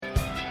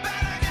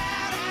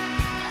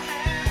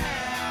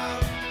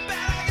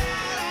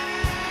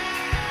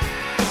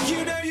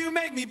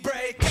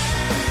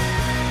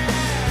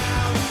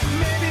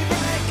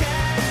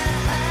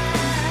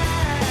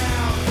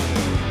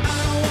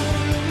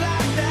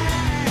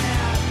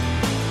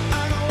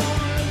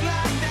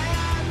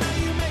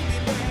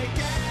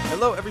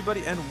Hello,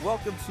 everybody, and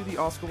welcome to the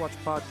Oscar Watch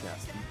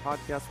Podcast, the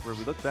podcast where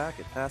we look back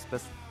at past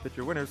Best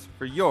Picture winners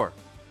for your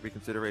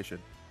reconsideration.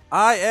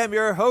 I am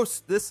your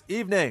host this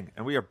evening,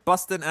 and we are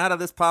busting out of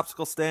this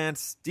popsicle stand,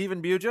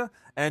 Stephen Buja,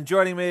 and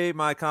joining me,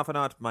 my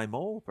confidant, my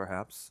mole,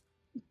 perhaps,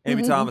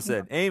 Amy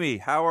Thomason. Amy,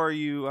 how are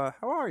you?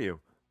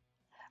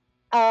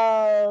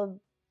 I'm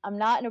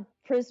not in a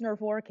prisoner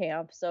of war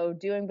camp, so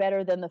doing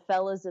better than the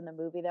fellas in the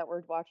movie that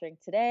we're watching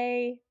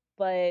today,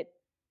 but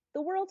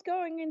the world's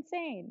going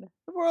insane.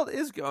 The world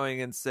is going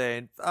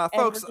insane. And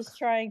Folks, we're just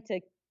trying to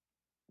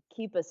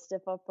keep a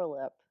stiff upper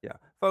lip. yeah.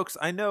 Folks,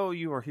 I know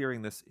you are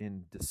hearing this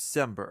in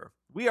December.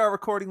 We are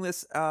recording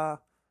this a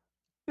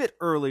bit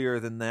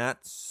earlier than that,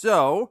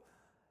 so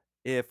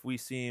if we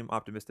seem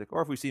optimistic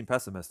or if we seem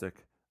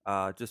pessimistic,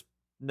 just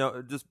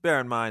bear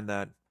in mind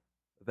that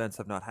events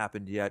have not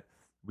happened yet.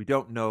 We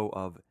don't know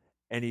of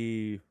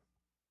any,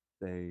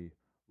 say,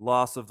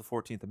 loss of the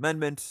 14th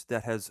Amendment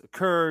that has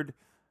occurred.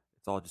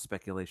 It's all just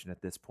speculation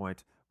at this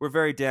point. We're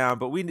very down,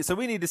 but we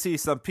need to see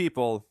some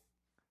people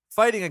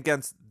fighting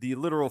against the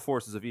literal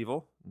forces of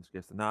evil, in this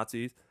case the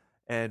Nazis,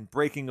 and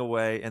breaking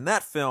away. And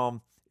that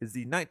film is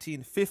the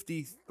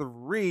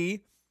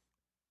 1953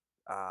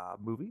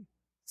 movie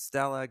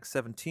Stalag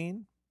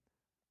 17,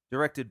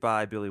 directed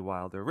by Billy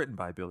Wilder, written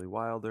by Billy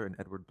Wilder and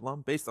Edward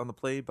Blum, based on the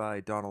play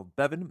by Donald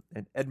Bevan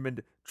and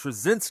Edmund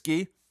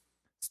Trzynski,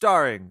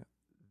 starring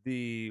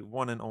the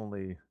one and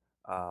only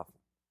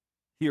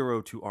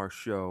hero to our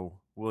show,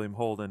 William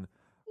Holden,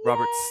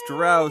 Robert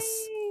Strauss,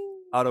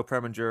 Otto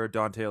Preminger,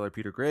 Don Taylor,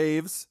 Peter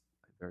Graves,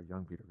 very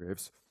young Peter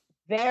Graves,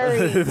 Very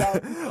young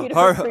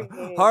Peter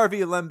Graves. Harvey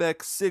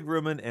Lembeck, Sig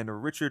Ruman,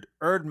 and Richard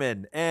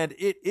Erdman. And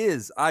it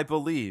is, I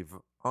believe,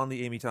 on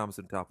the Amy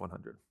Thomason Top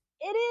 100.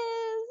 It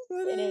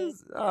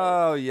is.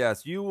 Oh,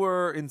 yes. You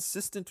were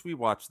insistent we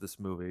watch this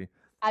movie.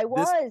 I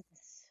was.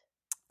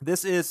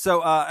 This is,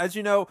 so as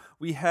you know,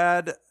 we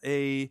had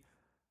a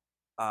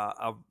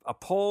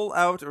poll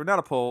out, or not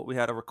a poll, we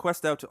had a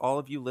request out to all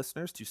of you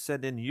listeners to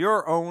send in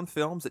your own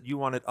films that you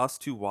wanted us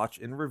to watch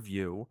and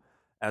review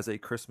as a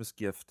Christmas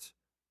gift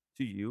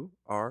to you,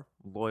 our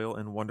loyal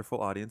and wonderful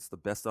audience, the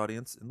best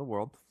audience in the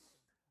world.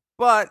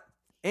 But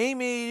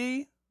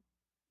Amy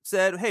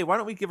said, hey, why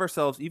don't we give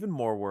ourselves even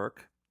more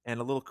work and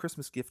a little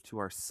Christmas gift to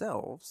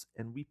ourselves,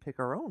 and we pick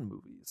our own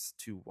movies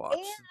to watch.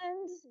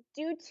 And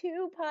do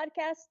 2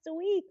 podcasts a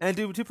week. And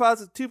do two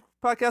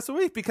podcasts a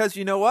week, because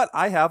you know what?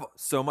 I have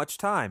so much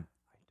time.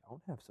 I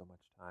don't have so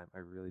much time. I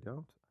really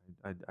don't.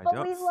 I but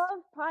don't. We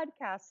love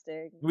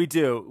podcasting. We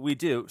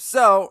do.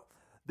 So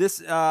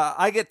this,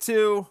 I get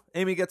 2.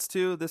 Amy gets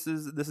 2. This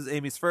is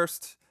Amy's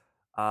first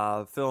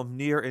film,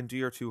 near and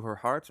dear to her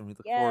heart, and we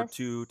look forward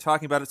to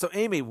talking about it. So,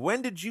 Amy,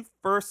 when did you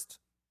first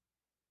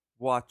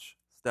watch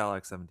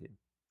Stalag 17?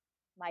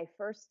 My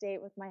first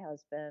date with my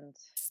husband.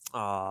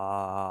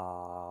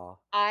 Ah,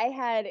 I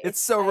had.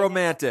 It's so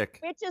romantic.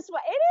 Which is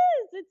what it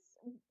is. It's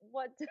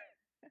what.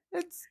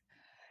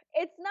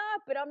 It's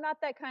not, but I'm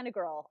not that kind of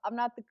girl. I'm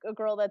not a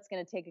girl that's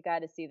going to take a guy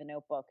to see The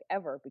Notebook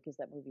ever, because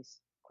that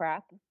movie's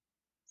crap.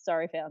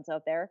 Sorry, fans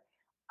out there.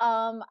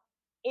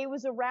 It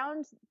was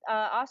around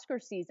Oscar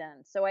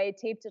season, so I had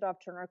taped it off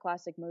Turner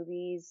Classic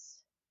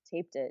Movies.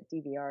 Taped it,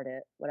 DVR'd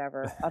it,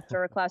 whatever, off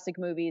Turner Classic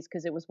Movies,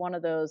 because it was one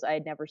of those I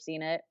had never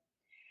seen it.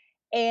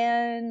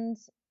 And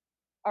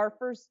our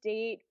first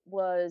date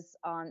was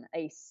on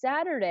a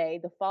Saturday.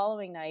 The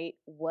following night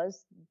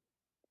was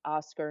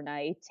Oscar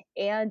night,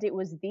 and it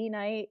was the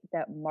night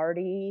that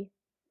Marty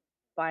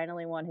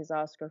finally won his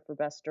Oscar for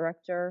Best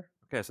Director.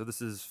 Okay, so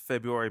this is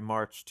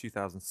March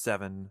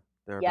 2007.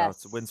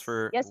 Thereabouts. Yes. Wins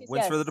for Yes.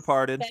 The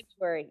Departed.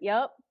 February.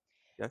 Yep.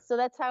 Yes. So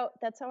that's how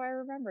I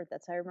remembered.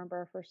 That's how I remember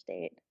our first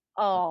date.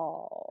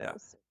 Oh. Yeah.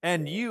 So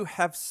and you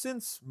have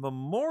since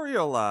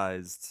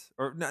memorialized,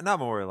 or not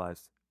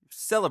memorialized,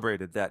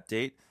 celebrated that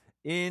date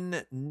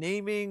in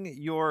naming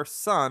your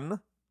son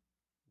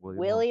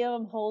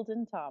William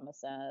Holden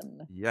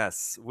Thomason.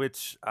 Yes,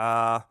 which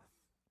I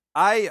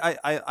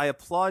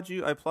applaud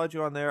you. I applaud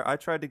you on there. I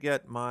tried to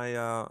get my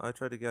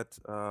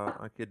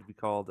kid to be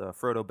called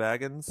Frodo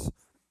Baggins,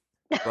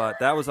 but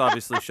that was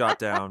obviously shot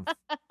down.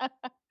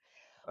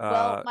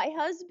 Well, my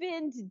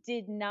husband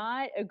did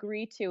not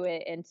agree to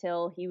it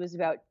until he was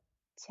about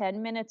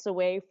 10 minutes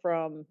away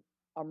from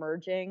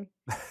emerging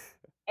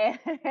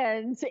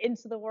and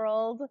into the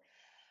world.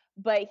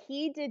 But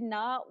he did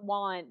not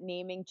want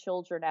naming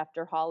children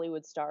after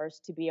Hollywood stars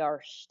to be our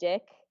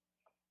shtick.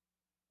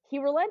 He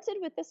relented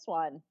with this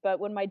one. But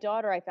when I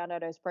found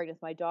out I was pregnant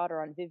with my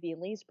daughter on Vivian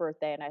Lee's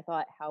birthday, and I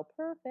thought, how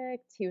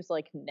perfect. He was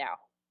like, no.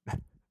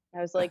 I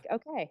was like,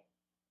 okay.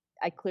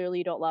 I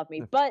clearly don't love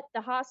me. But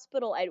the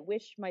hospital at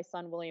which my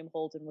son William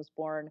Holden was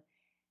born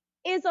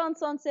is on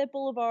Sunset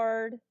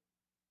Boulevard.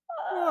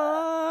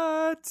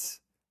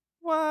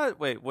 What?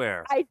 Wait,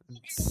 where? I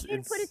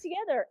didn't put it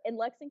together in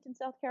Lexington,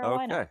 South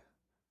Carolina. Okay.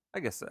 I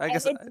guess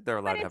they're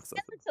allowed to have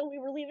something. Until we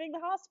were leaving the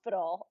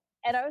hospital,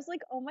 and I was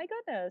like, "Oh my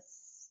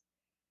goodness!"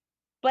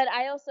 But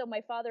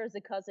my father has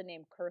a cousin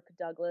named Kirk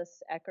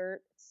Douglas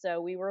Eckert, so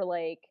we were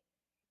like,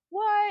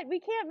 "What? We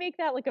can't make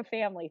that like a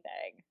family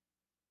thing."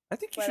 I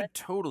think you should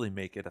totally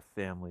make it a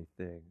family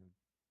thing.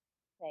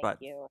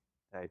 Thank you.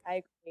 Hey,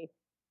 I agree.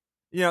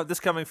 This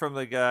coming from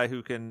the guy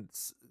who can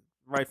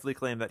rightfully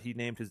claim that he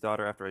named his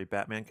daughter after a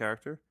Batman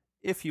character,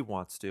 if he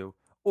wants to,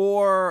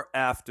 or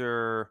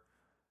after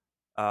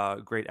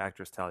great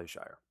actress Talia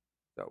Shire.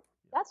 So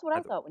that's what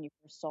I thought when you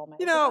first saw me.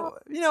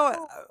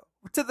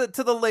 To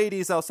the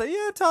ladies, I'll say,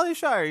 yeah, Talia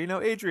Shire,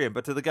 Adrian.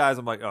 But to the guys,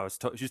 I'm like, oh,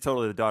 she's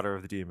totally the daughter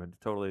of the demon,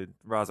 totally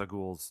Ra's al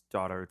Ghul's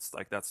daughter. It's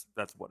like that's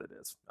what it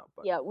is. No,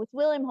 yeah, with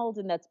William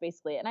Holden, that's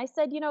basically it. And I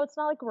said, it's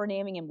not like we're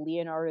naming him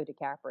Leonardo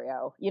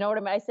DiCaprio. You know what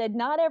I mean? I said,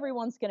 not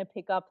everyone's going to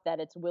pick up that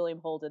it's William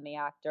Holden, the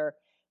actor,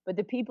 but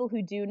the people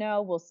who do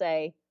know will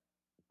say,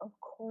 of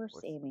course,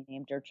 Amy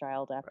named her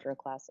child after a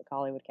classic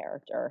Hollywood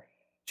character.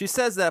 She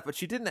says that, but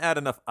she didn't add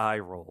enough eye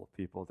roll.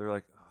 People, they're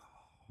like,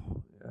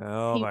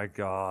 oh my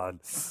god,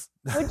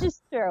 which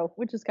is true,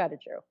 which is kind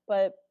of true,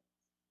 but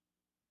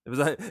it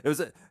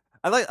was.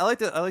 I like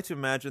to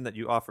imagine that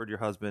you offered your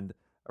husband,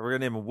 we're gonna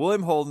name him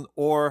William Holden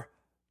or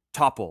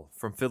Topple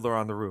from Fiddler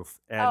on the Roof,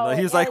 and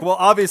he was like, well,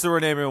 obviously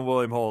we're naming him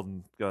William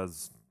Holden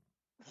because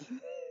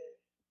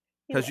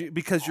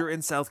you're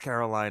in South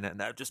Carolina, and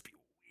that would just be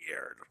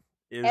weird.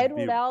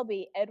 Edward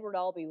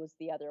Albee was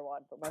the other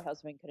one, but my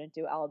husband couldn't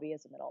do Albee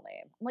as a middle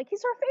name. I'm like,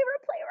 he's our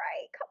favorite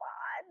playwright.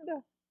 Come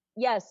on.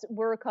 Yes,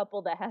 we're a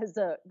couple that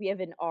we have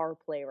an R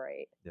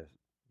playwright.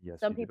 Yes.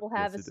 Some people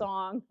have a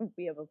song.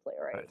 We have a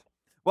playwright. Right.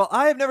 Well,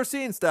 I have never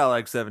seen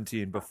Stalag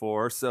 17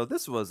 before, so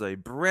this was a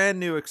brand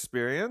new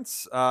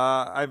experience.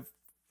 I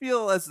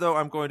feel as though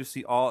I'm going to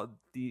see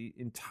the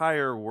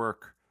entire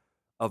work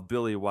of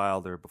Billy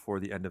Wilder before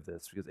the end of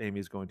this, because Amy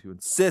is going to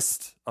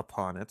insist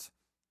upon it.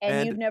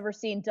 And you've never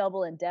seen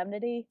Double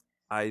Indemnity?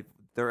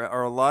 There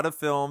are a lot of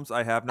films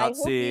I have not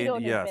seen. I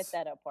hope you don't admit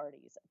that at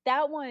parties.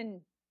 That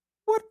one.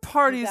 What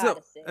parties?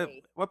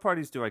 What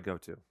parties do I go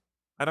to?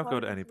 I don't go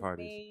to any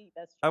parties.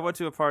 I went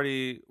to a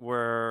party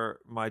where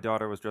my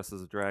daughter was dressed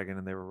as a dragon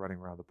and they were running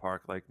around the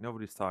park. Like,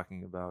 nobody's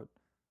talking about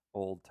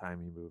old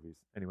timey movies.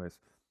 Anyways,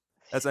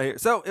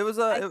 so it was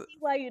I see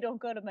why you don't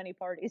go to many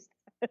parties.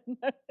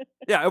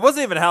 Yeah, it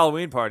wasn't even a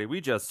Halloween party.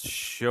 We just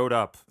showed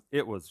up.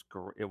 It was a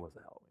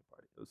Halloween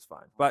party. It was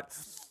fine. But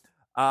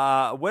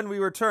when we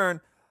return,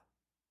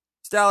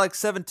 Stalag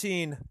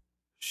 17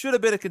 should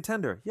have been a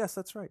contender. Yes,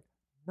 that's right.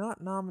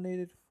 Not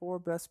nominated for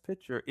Best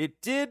Picture.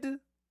 It did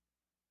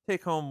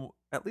take home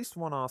at least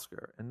one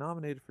Oscar and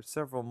nominated for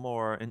several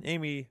more. And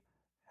Amy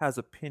has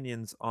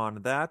opinions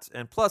on that.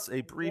 And plus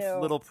a brief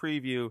little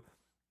preview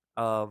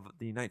of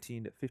the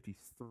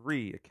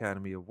 1953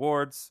 Academy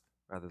Awards,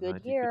 rather than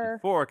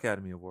 1954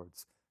 Academy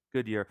Awards.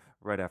 Good year,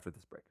 right after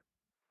this break.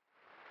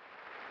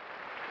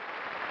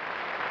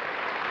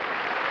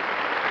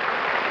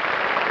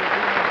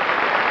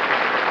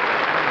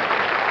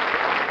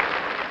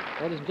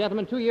 Ladies and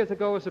gentlemen, 2 years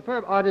ago, a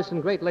superb artist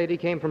and great lady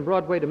came from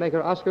Broadway to make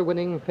her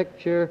Oscar-winning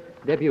picture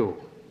debut.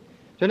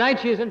 Tonight,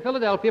 she is in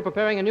Philadelphia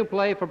preparing a new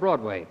play for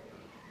Broadway.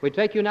 We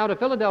take you now to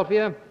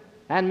Philadelphia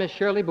and Miss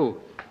Shirley Booth.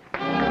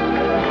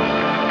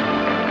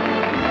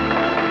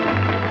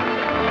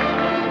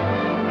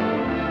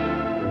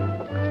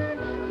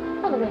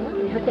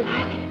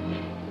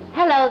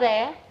 Hello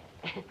there.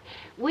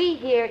 We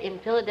here in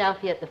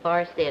Philadelphia at the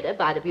Forest Theater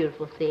by the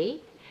beautiful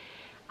sea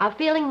are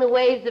feeling the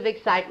waves of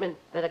excitement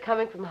that are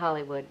coming from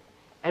Hollywood.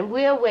 And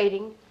we're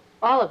waiting,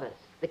 all of us,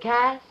 the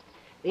cast,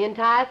 the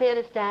entire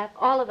theater staff,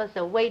 all of us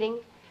are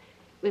waiting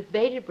with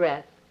bated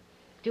breath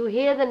to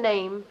hear the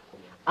name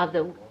of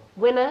the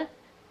winner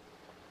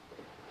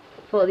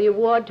for the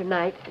award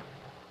tonight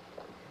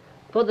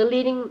for the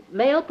leading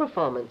male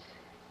performance.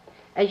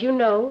 As you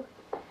know,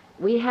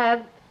 we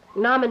have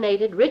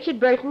nominated Richard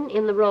Burton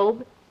in The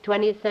Robe,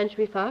 20th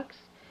Century Fox,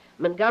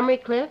 Montgomery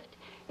Clift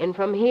in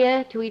From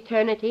Here to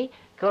Eternity,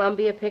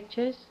 Columbia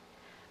Pictures,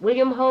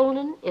 William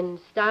Holden in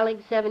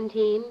Stalag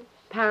 17,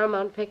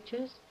 Paramount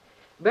Pictures,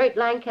 Burt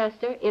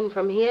Lancaster in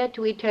From Here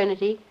to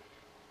Eternity,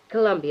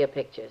 Columbia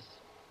Pictures,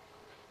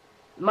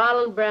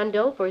 Marlon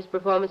Brando for his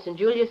performance in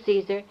Julius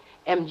Caesar,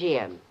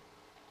 MGM.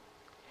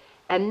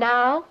 And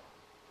now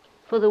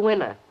for the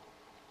winner.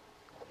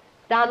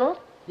 Donald?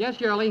 Yes,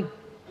 Shirley.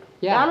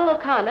 Yeah. Donald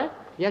O'Connor?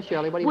 Yes,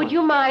 Shirley, what do you want? Would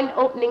you mind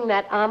opening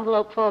that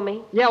envelope for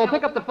me? Yeah, we'll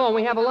pick up the phone.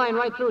 We have a line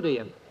right through to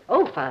you.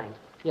 Oh, fine.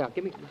 Yeah,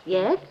 give me...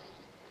 Yes?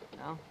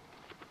 Now.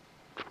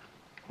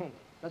 Hey,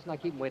 let's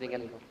not keep him waiting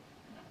any longer.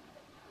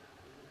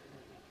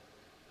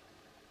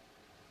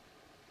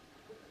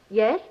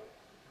 Yes?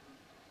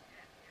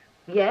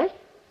 Yes?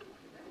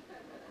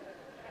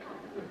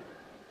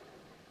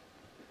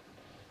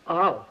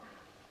 Oh,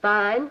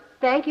 fine.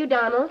 Thank you,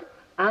 Donald.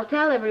 I'll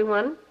tell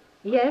everyone.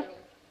 Yes?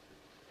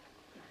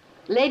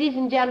 Ladies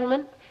and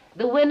gentlemen,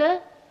 the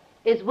winner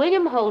is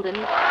William Holden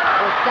for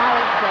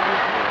Stalag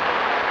 17.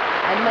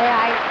 And may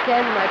I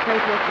extend my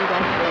personal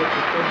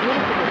congratulations for a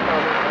beautiful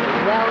performance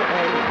and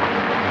well-earned.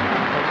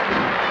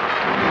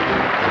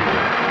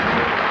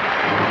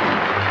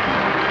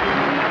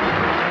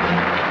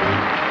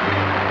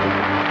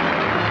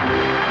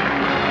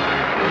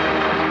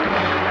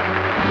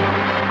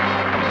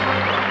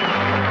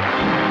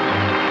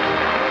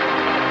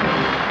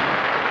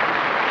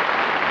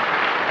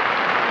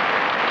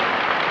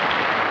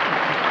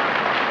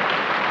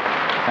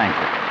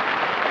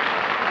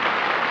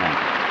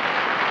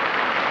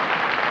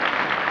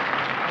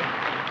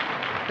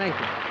 Thank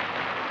you.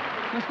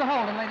 Mr.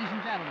 Holden, ladies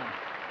and gentlemen.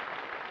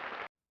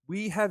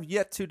 We have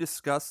yet to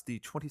discuss the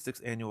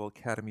 26th Annual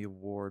Academy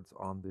Awards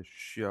on this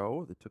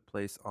show that took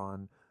place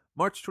on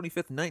March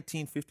 25th,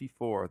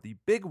 1954. The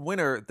big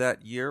winner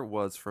that year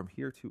was From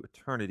Here to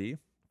Eternity,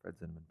 Fred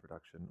Zinnemann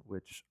production,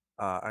 which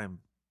I'm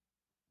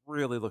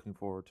really looking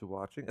forward to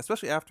watching,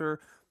 especially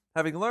after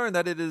having learned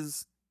that it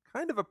is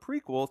kind of a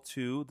prequel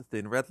to The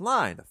Thin Red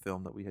Line, a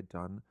film that we had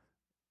done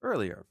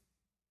earlier.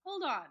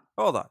 Hold on.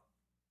 Hold on.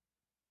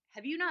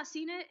 Have you not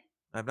seen it?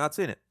 I've not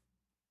seen it.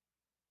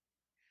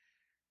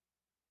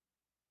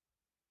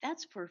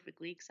 That's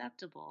perfectly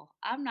acceptable.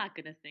 I'm not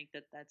going to think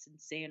that that's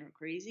insane or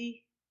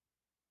crazy.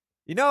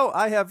 You know,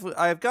 I have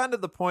gotten to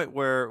the point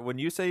where when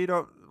you say you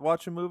don't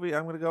watch a movie,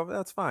 I'm going to go,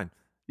 that's fine.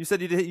 You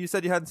said you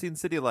hadn't seen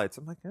City Lights.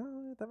 I'm like,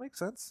 oh, that makes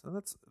sense. And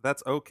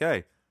that's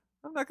okay.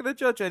 I'm not going to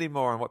judge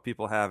anymore on what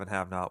people have and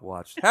have not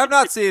watched. Have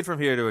not seen From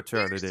Here to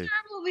Eternity. There's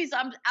certain movies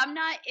I'm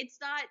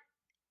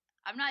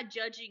not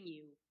judging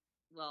you.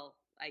 Well,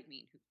 I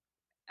mean,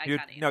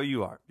 No,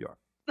 you are. You are.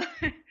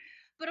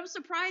 But I'm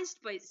surprised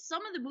by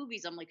some of the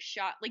movies. I'm like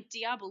shocked. Like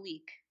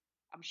Diabolique.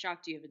 I'm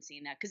shocked you haven't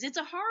seen that because it's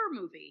a horror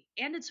movie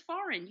and it's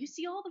foreign. You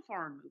see all the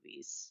foreign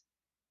movies.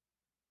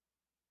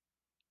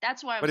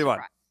 That's why I'm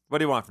surprised. What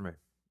do you want from me?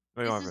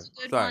 This is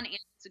a good one and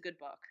it's a good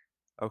book.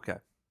 Okay.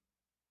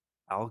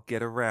 I'll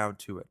get around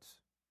to it.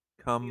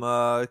 Come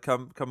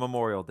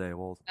Memorial Day,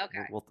 we'll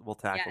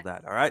tackle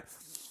that. All right.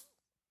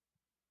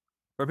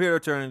 From Here to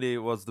Eternity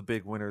was the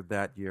big winner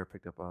that year.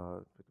 Picked up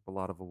a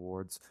lot of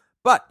awards,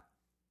 but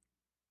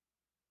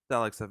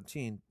Stalag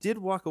 17 did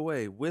walk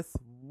away with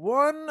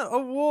one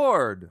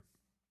award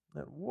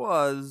that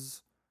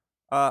was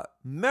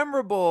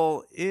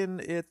memorable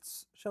in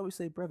its, shall we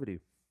say,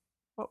 brevity.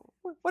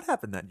 What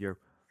happened that year?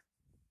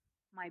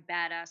 My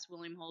badass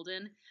William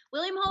Holden.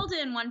 William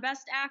Holden won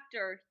Best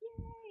Actor.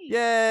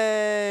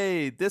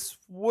 Yay! Yay! This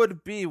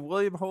would be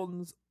William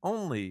Holden's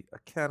only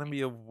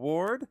Academy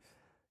Award.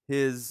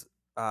 His,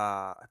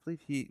 I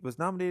believe he was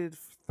nominated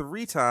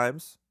 3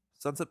 times.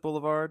 Sunset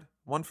Boulevard,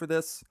 won for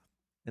this.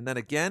 And then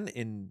again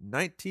in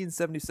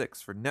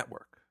 1976 for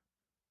Network.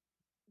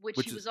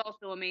 Which he was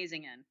also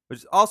amazing in. Which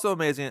is also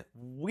amazing.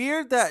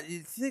 Weird that you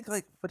think,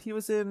 but he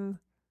was in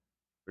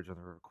Bridge on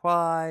the River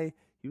Kwai.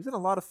 He was in a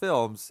lot of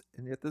films,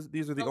 and yet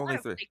these are the only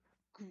 3.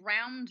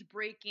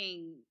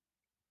 Groundbreaking,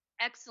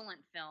 excellent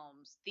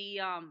films. The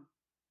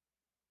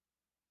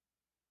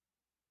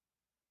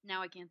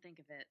now I can't think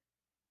of it.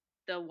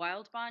 The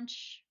Wild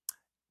Bunch.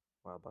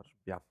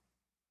 Yeah.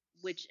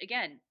 Which,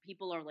 again,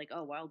 people are like,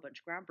 oh, Wild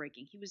Bunch,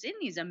 groundbreaking. He was in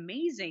these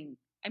amazing,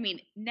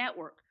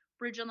 Network,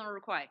 Bridge on the River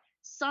Kwai,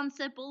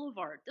 Sunset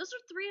Boulevard. Those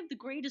are 3 of the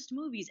greatest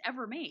movies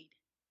ever made.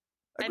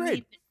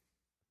 Agreed.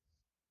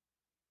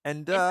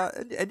 And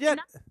yet, not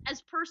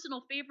as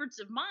personal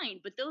favorites of mine,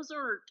 but those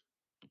are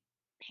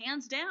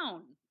hands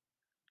down.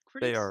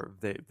 Critics.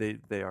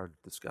 They are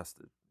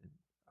discussed in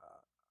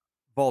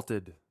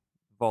vaulted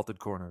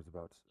corners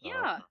about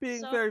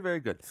being very, very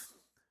good.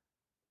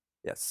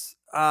 Yes.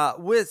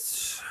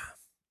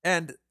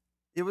 And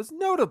it was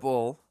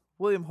notable,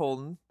 William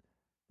Holden,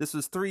 this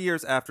was 3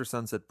 years after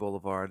Sunset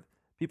Boulevard.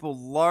 People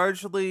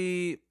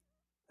largely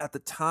at the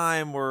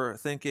time were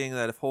thinking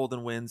that if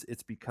Holden wins,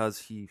 it's because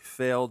he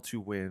failed to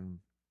win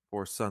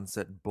for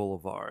Sunset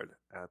Boulevard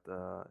at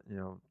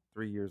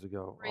 3 years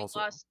ago. He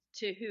lost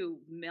to who?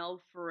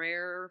 Mel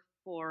Ferrer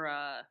for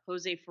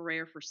Jose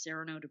Ferrer for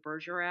Cyrano de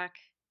Bergerac.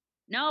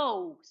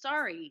 No,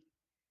 sorry.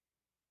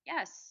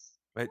 Yes.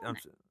 Wait, I'm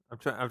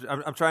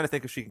trying to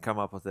think if she can come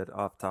up with it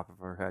off the top of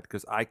her head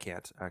because I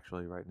can't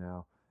actually right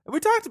now. And we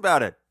talked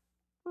about it.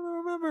 I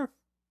don't remember.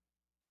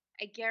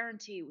 I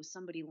guarantee it was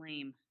somebody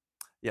lame.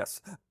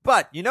 Yes,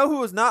 but you know who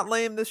was not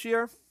lame this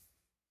year?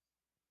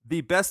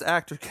 The Best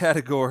Actor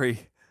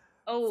category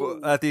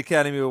at the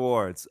Academy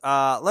Awards.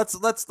 Let's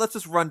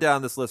just run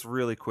down this list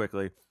really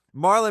quickly.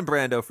 Marlon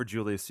Brando for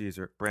Julius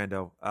Caesar.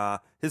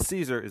 His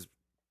Caesar is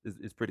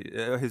pretty.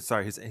 His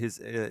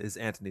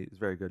Antony is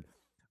very good.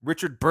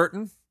 Richard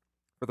Burton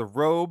for The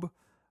Robe.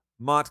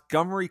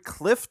 Montgomery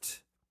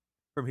Clift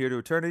from Here to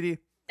Eternity.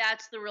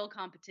 That's the real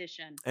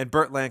competition. And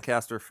Burt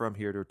Lancaster from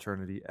Here to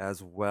Eternity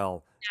as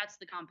well. That's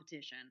the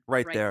competition.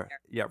 Right there.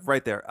 Yeah,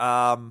 right there.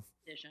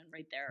 Competition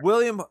right there.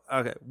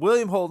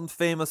 William Holden,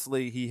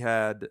 famously, he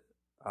had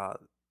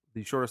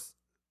the shortest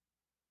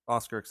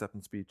Oscar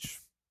acceptance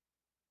speech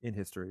in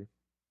history.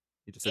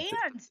 He just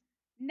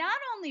not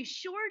only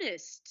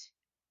shortest,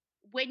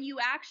 when you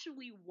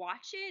actually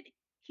watch it,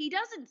 he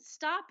doesn't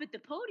stop at the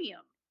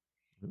podium.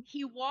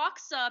 He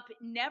walks up,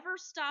 never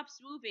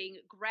stops moving,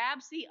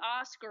 grabs the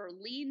Oscar,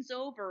 leans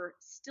over,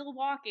 still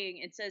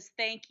walking, and says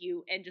thank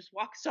you, and just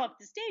walks off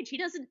the stage. He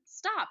doesn't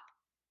stop.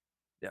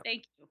 Yeah.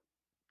 Thank you.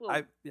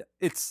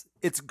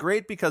 It's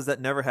great because that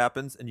never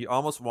happens, and you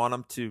almost want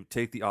him to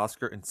take the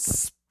Oscar and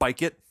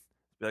spike it.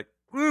 Be like,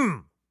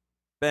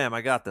 bam,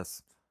 I got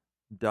this.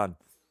 I'm done.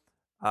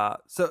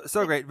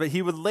 So great. But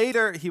he would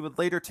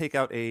later take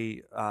out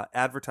a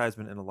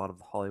advertisement in a lot of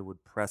the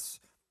Hollywood press,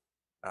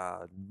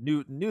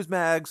 news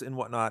mags and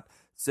whatnot,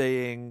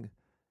 saying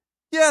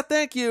yeah,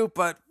 thank you,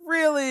 but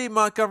really,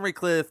 Montgomery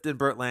Clift and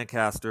Burt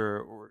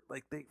Lancaster,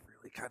 they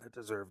really kind of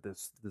deserve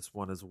this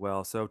one as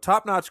well. So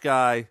top notch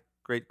guy,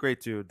 great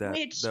dude. That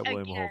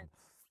William Holden.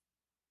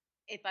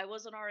 If I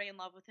wasn't already in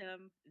love with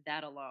him,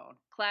 that alone,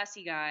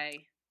 classy guy,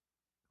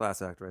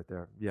 class act right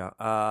there. Yeah.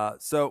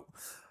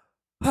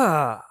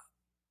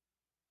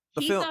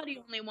 He thought he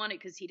only won it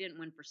because he didn't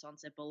win for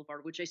Sunset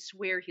Boulevard, which I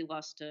swear he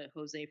lost to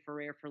Jose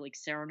Ferrer for like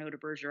Cyrano de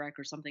Bergerac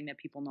or something that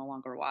people no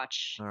longer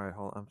watch. All right,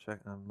 hold on.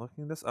 I'm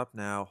looking this up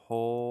now.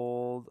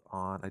 Hold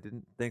on. I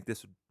didn't think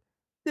this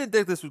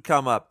would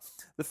come up.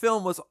 The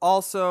film was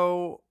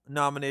also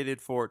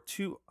nominated for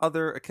 2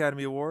 other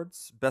Academy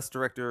Awards. Best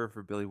Director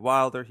for Billy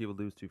Wilder. He would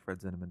lose to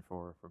Fred Zinnemann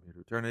for From Here to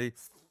Eternity.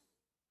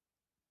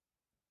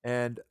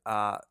 And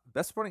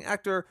Best Supporting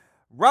Actor,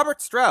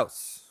 Robert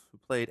Strauss, who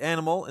played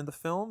Animal in the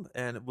film,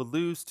 and would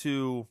lose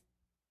to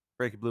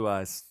Frankie Blue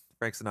Eyes,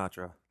 Frank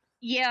Sinatra.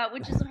 Yeah,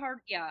 which is hard.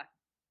 Yeah.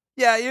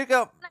 Yeah, you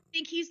go. I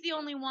think he's the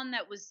only one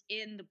that was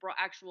in the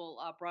actual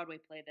Broadway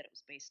play that it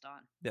was based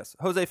on. Yes,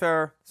 Jose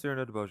Ferrer,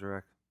 Cyrano de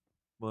Bergerac.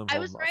 William Holden. I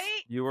was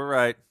right. You were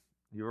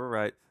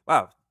right.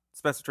 Wow,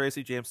 Spencer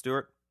Tracy, James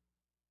Stewart,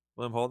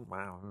 William Holden.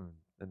 Wow,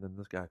 and then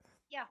this guy.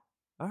 Yeah.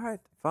 All right,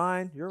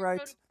 fine. You're right.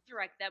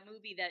 Direct that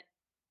movie that.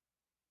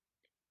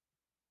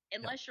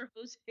 Unless you're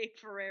Jose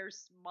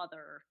Ferrer's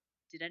mother.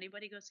 Did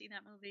anybody go see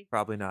that movie?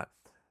 Probably not.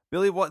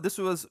 This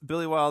was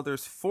Billy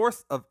Wilder's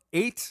 4th of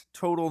 8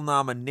 total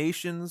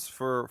nominations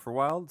for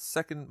Wilde,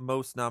 second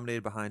most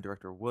nominated behind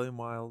director William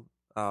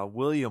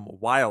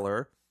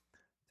Wyler,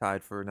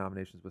 tied for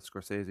nominations with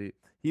Scorsese.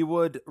 He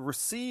would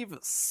receive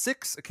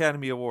 6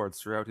 Academy Awards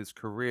throughout his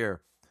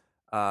career.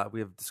 We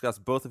have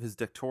discussed both of his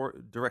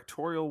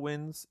directorial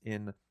wins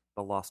in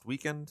The Lost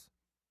Weekend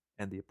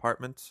and The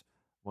Apartment.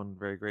 One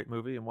very great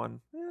movie and one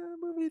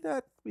movie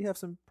that we have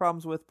some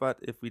problems with, but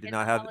if we did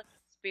not have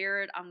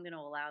Spirit, I'm going to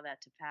allow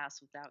that to pass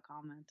without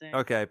commenting.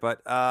 Okay,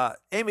 but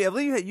Amy, I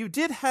believe you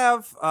did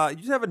have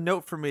a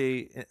note for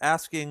me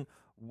asking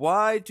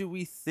why do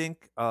we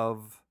think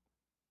of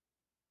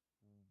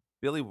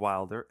Billy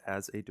Wilder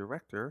as a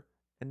director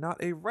and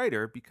not a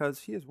writer, because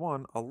he has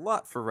won a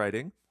lot for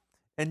writing,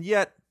 and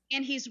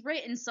he's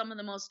written some of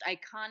the most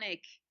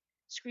iconic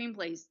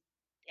screenplays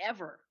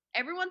ever.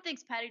 Everyone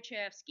thinks Paddy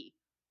Chayefsky.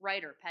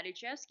 Writer. Paddy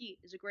Chayefsky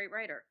is a great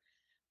writer.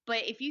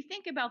 But if you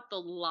think about the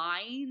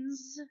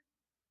lines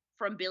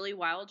from Billy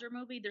Wilder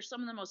movie, there's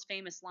some of the most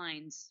famous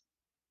lines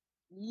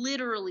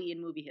literally in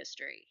movie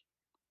history.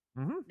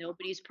 Mm-hmm.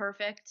 Nobody's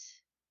perfect.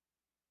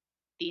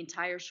 The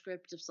entire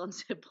script of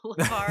Sunset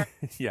Boulevard.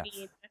 Yeah.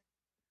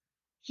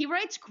 He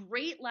writes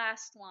great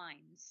last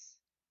lines.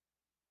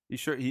 He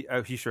sure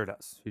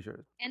does.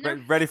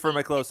 And ready for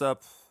my close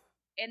up.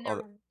 And they're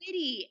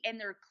witty and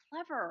they're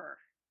clever.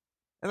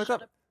 And they're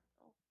clever.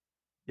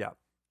 Yeah,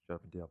 shut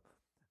up and deal.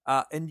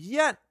 And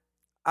yet,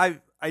 I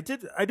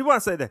do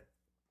want to say that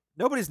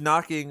nobody's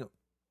knocking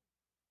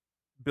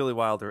Billy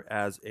Wilder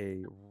as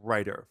a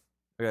writer.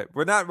 Okay,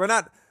 we're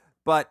not.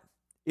 But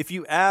if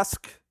you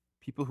ask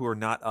people who are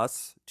not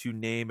us to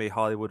name a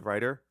Hollywood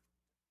writer,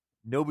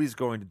 nobody's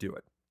going to do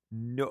it.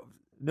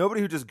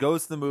 Nobody who just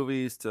goes to the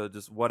movies to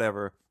just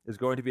whatever is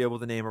going to be able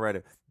to name a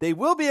writer. They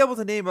will be able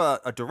to name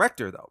a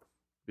director, though.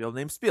 Be able to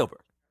name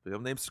Spielberg. Be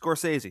able to name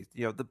Scorsese.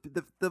 You know,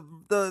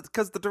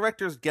 because the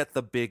directors get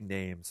the big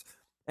names.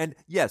 And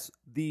yes,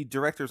 the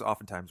directors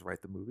oftentimes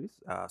write the movies.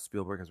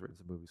 Spielberg has written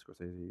some movies.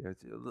 Scorsese.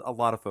 A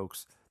lot of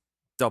folks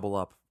double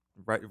up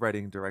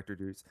writing director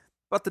duties.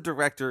 But the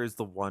director is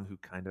the one who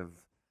kind of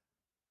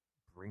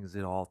brings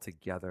it all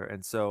together.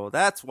 And so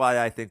that's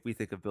why I think we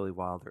think of Billy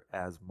Wilder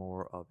as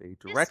more of a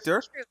director.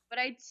 This is true, but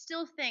I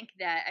still think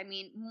that, I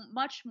mean,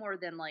 much more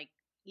than like,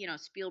 you know,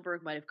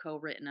 Spielberg might have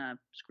co-written a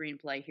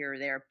screenplay here or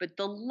there, but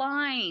the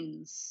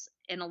lines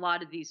in a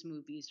lot of these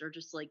movies are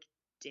just like,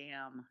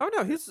 damn. Oh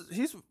no,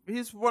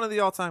 he's one of the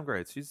all-time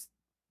greats. He's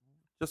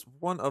just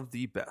one of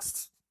the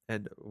best.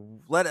 And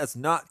let us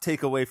not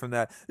take away from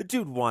that. The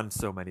dude won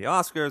so many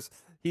Oscars.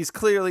 He's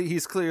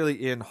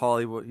clearly in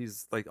Hollywood.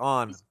 He's like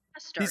on.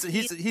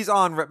 He's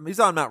on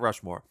Mount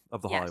Rushmore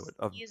of the Hollywood.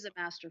 He is a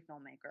master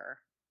filmmaker.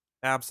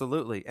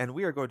 Absolutely, and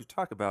we are going to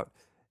talk about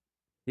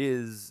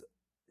his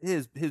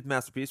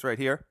masterpiece right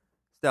here,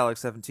 Stalag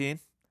 17,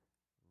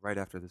 right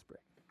after this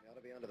break. We ought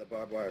to be under the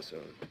barbed wire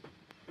soon.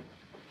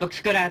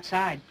 Looks good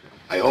outside.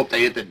 I hope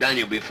they hit the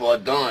Danube before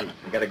dawn.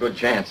 We got a good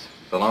chance.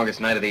 It's the longest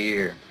night of the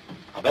year.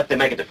 I'll bet they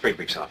make it to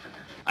Friedrichshafen.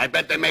 I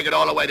bet they make it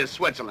all the way to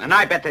Switzerland. And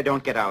I bet they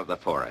don't get out of the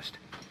forest.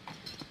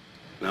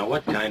 Now,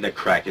 what kind of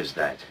crack is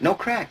that? No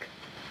crack.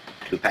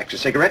 2 packs of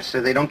cigarettes so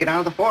they don't get out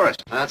of the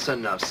forest. That's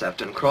enough,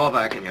 Sefton. Crawl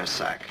back in your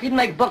sack. He'd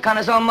make book on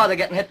his own mother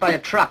getting hit by a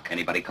truck.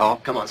 Anybody call?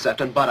 Come on,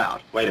 Sefton, butt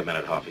out. Wait a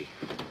minute, Harvey.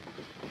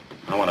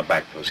 I want to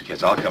back those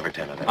kids. I'll cover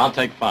 10 of them. I'll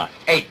take 5.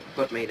 8.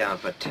 Put me down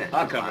for 10.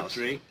 I'll cover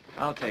 3.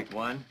 I'll take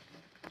 1.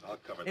 I'll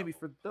cover Maybe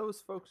for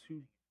those folks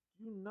who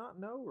do not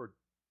know or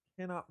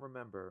cannot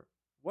remember,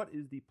 what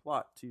is the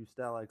plot to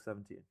Stalag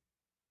 17?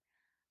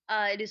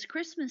 It is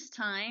Christmas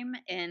time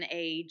in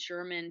a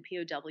German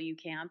POW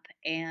camp,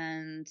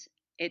 and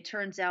it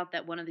turns out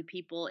that one of the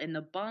people in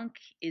the bunk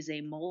is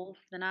a mole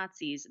for the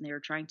Nazis, and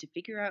they're trying to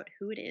figure out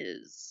who it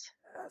is.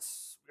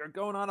 Yes, we are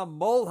going on a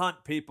mole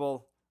hunt,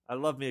 people. I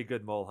love me a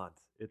good mole hunt.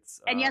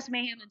 It's and yes,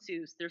 mayhem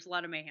ensues. There's a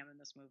lot of mayhem in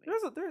this movie.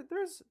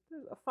 There's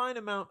a fine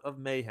amount of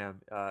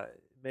mayhem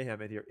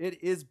in here.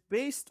 It is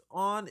based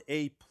on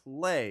a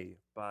play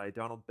by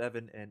Donald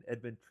Bevan and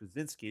Edmund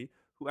Trzcinski,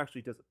 who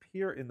actually does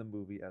appear in the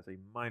movie as a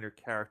minor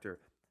character.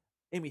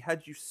 Amy,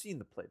 had you seen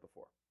the play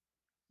before?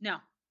 No.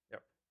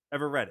 Yep.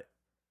 Ever read it?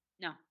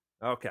 No.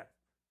 Okay.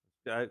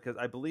 Because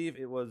I believe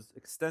it was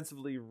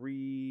extensively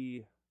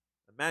reimagined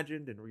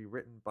and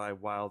rewritten by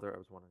Wilder. I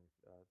was wondering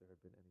if there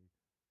had been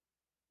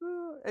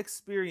any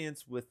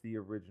experience with the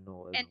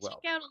original as well.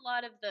 And check out a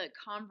lot of the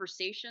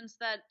conversations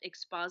that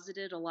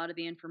exposited a lot of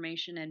the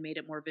information and made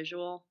it more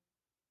visual.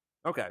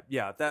 Okay,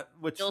 yeah,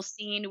 still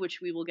scene,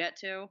 which we will get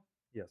to.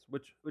 Yes,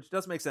 which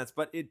does make sense,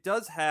 but it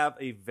does have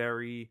a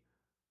very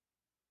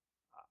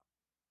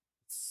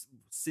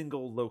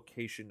single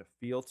location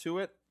feel to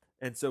it.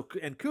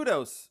 And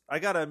kudos, I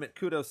gotta admit,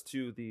 kudos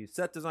to the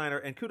set designer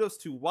and kudos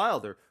to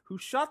Wilder, who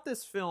shot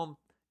this film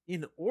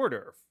in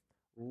order,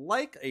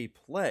 like a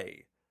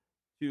play,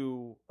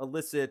 to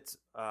elicit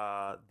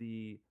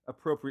the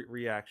appropriate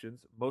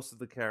reactions. Most of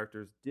the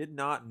characters did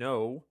not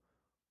know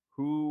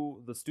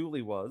who the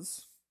Stoolie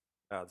was.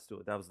 The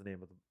Stoolie, that was the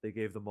name they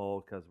gave the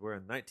mole because we're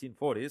in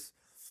 1940s.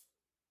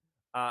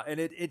 And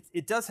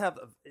it does have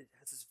it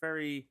has this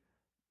very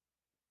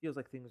feels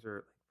like things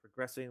are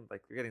progressing,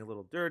 like they're getting a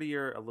little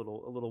dirtier, a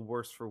little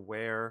worse for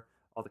wear.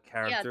 All the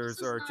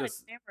characters are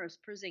just a glamorous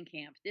prison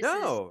camp.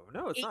 No,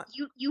 it's not.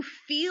 You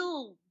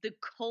feel the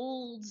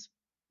cold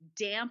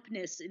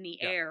dampness in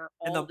the air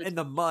and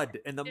the mud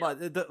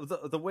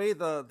the way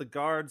the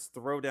guards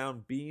throw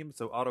down beams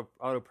so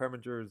Otto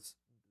Preminger's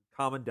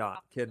commandant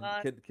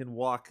can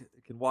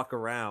walk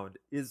around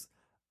is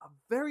a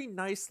very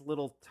nice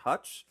little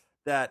touch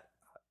that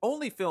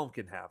only film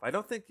can have. I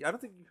don't think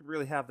you could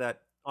really have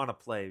that on a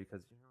play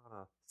because you're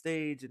on a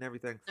stage and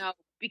everything. No,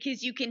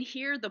 because you can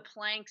hear the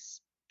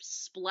planks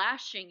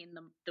splashing in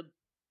the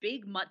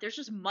big mud. There's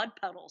just mud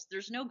puddles.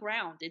 There's no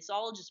ground. It's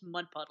all just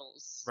mud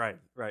puddles. Right.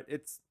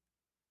 It's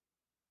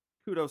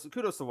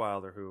kudos to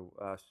Wilder, who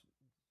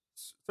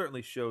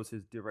certainly shows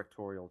his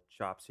directorial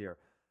chops here.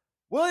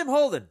 William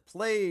Holden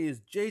plays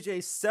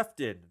J.J.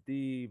 Sefton.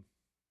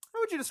 How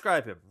would you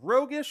describe him?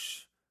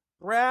 Roguish,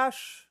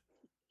 brash.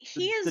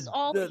 He's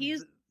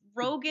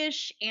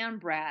roguish and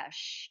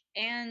brash,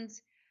 and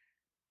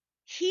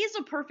he's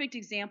a perfect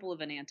example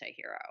of an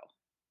anti-hero.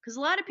 Because a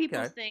lot of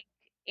people think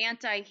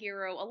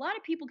anti-hero, a lot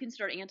of people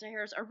consider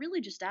anti-heroes are really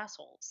just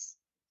assholes.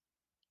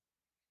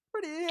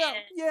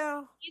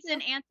 Yeah. He's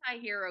an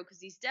anti-hero because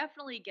he's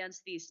definitely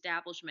against the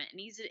establishment, and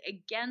he's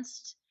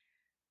against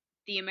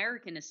the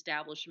American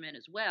establishment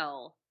as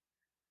well.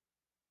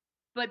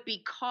 But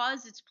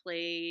because it's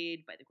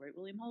played by the great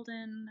William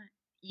Holden,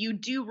 you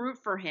do root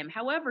for him.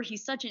 However,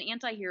 he's such an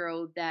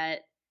anti-hero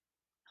that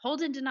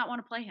Holden did not want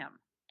to play him.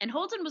 And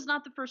Holden was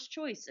not the first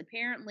choice.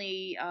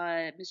 Apparently,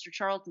 Mr.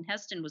 Charlton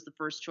Heston was the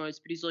first choice,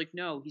 but he's like,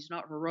 no, he's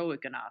not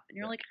heroic enough. And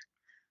you're like,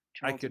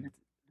 Charlton,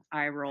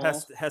 eye roll.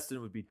 Heston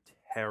would be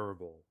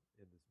terrible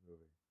in this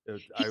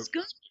movie. He's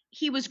good.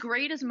 He was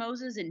great as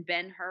Moses in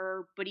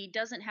Ben-Hur, but he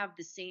doesn't have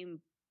the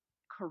same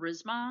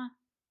charisma.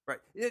 Right.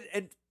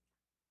 And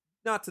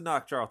not to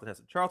knock Charlton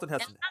Heston. Charlton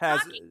Heston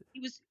he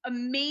was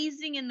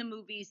amazing in the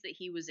movies that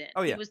he was in.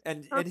 Oh yeah, he was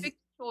the perfect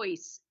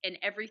choice in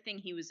everything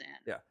he was in.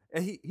 Yeah,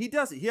 and he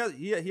does it. He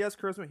has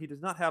charisma. He does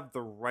not have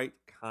the right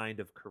kind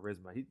of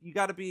charisma. You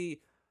got to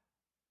be.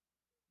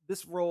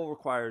 This role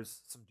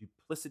requires some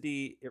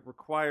duplicity. It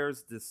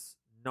requires this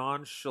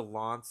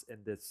nonchalance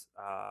and this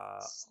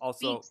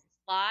also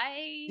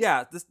sly.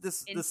 Yeah,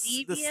 this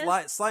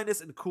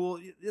slyness and cool.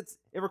 It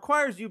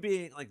requires you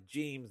being like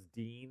James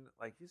Dean,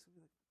 like he's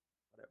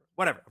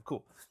whatever. I'm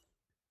cool.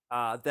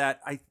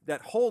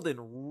 That Holden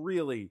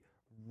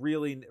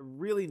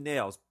really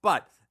nails.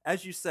 But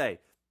as you say,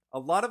 a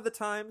lot of the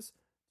times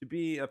to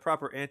be a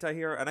proper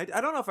anti-hero, and I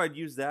don't know if I'd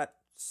use that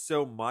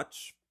so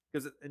much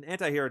because an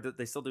anti-hero,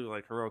 they still do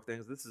like heroic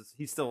things.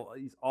 He's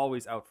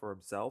always out for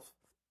himself.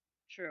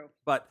 True.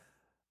 But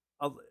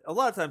a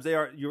lot of times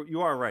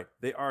you are right.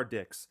 They are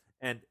dicks,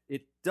 and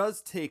it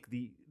does take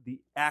the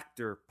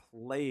actor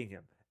playing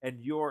him and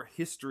your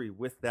history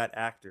with that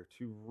actor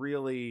to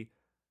really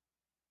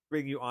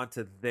bring you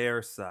onto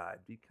their side,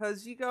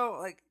 because you go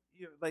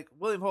like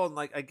William Holden,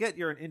 like I get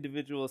you're an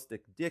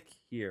individualistic dick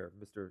here,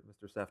 Mr.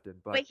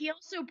 Sefton, but he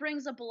also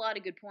brings up a lot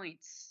of good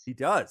points. He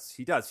does.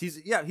 He's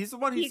the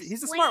one. He's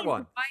the smart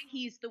one. Why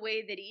he's the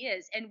way that he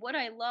is, and what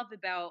I love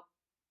about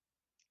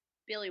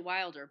Billy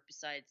Wilder,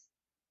 besides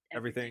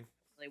everything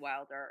Billy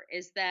Wilder,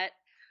 is that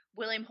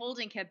William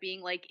Holden kept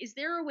being like, is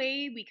there a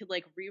way we could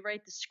like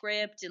rewrite the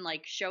script and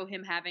like show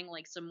him having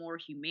like some more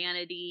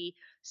humanity,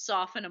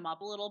 soften him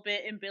up a little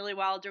bit? And Billy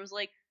Wilder was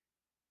like,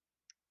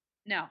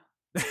 no.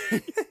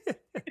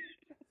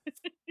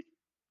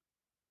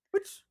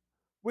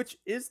 which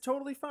is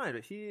totally fine.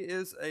 But he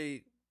is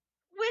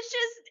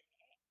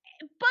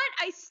But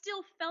I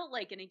still felt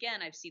like, and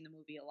again, I've seen the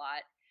movie a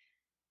lot,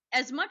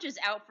 as much as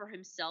out for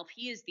himself,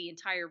 he is the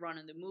entire run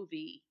of the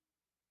movie.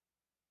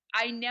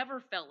 I never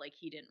felt like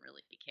he didn't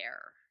really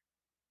care.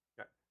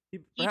 Yeah.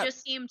 He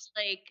just seemed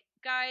like,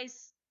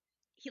 guys,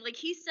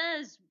 he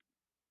says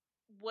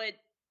what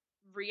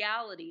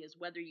reality is,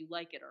 whether you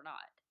like it or not.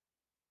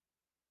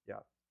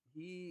 Yeah.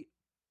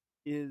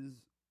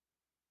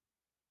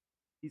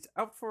 He's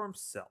out for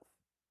himself.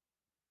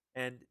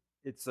 And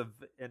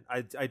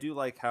I do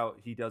like how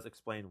he does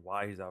explain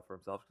why he's out for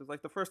himself, because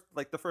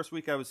the first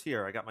week I was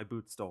here, I got my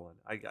boot stolen.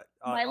 I got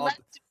my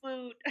left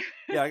boot.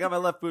 Yeah, I got my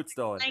left boot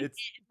stolen. It's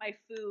my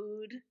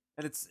food,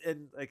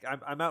 and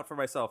I'm out for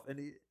myself,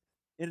 and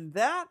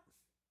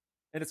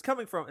it's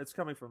coming from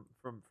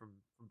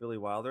Billy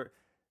Wilder.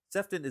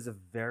 Sefton is a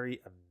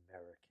very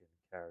American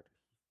character.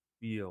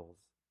 He feels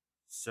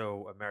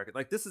so American.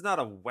 Like, this is not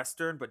a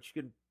Western, but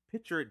you can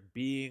picture it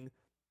being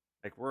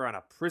like we're on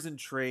a prison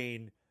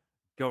train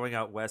going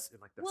out west,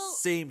 and like the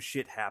same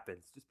shit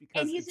happens just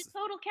because. And he's a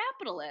total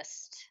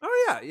capitalist.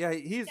 Oh yeah,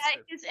 he's.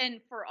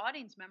 And for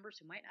audience members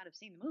who might not have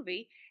seen the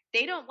movie,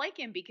 they don't like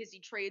him because he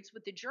trades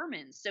with the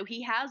Germans. So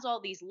he has all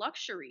these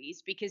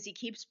luxuries because he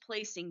keeps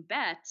placing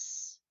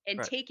bets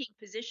and taking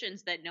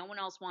positions that no one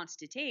else wants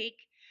to take.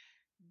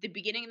 The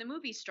beginning of the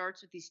movie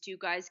starts with these two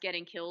guys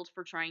getting killed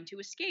for trying to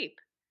escape.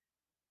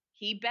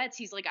 He bets,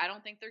 he's like, I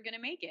don't think they're going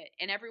to make it.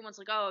 And everyone's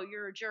like, oh,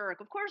 you're a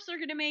jerk. Of course they're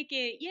going to make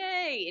it.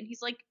 Yay. And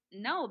he's like,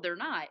 no, they're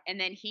not. And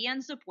then he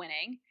ends up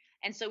winning.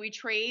 And so he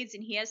trades,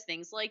 and he has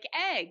things like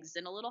eggs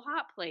and a little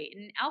hot plate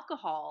and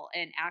alcohol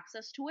and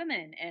access to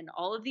women and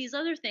all of these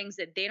other things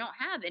that they don't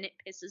have. And it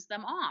pisses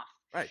them off.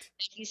 Right.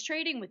 That he's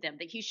trading with them,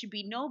 that he should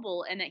be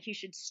noble and that he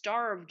should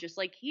starve just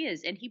like he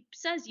is. And he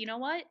says, you know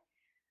what?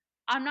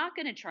 I'm not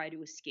going to try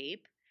to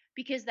escape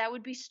because that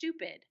would be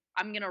stupid.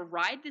 I'm going to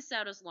ride this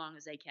out as long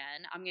as I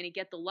can. I'm going to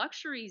get the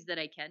luxuries that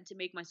I can to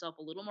make myself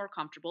a little more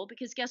comfortable,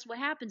 because guess what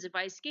happens if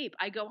I escape?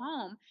 I go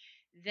home,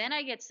 then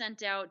I get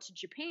sent out to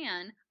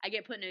Japan. I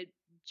get put in a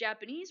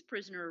Japanese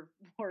prisoner of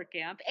war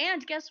camp.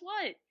 And guess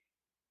what?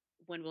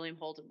 When William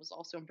Holden was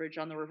also in Bridge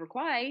on the River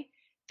Kwai,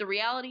 the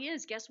reality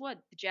is, guess what?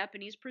 The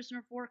Japanese prisoner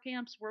of war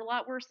camps were a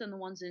lot worse than the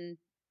ones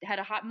had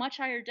a much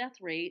higher death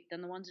rate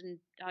than the ones in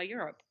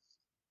Europe.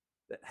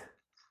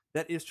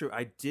 That is true.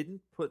 I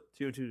didn't put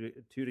two and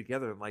two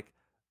together. I'm like,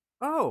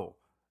 oh,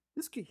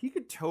 he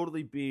could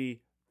totally be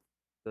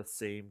the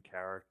same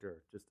character.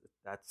 Just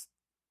that's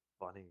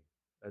funny.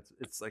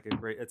 It's a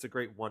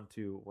great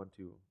 1-2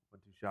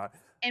 shot.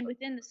 And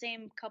within the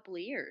same couple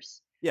of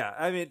years. Yeah,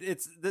 I mean,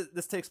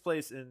 this takes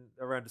place in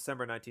around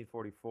December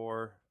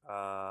 1944.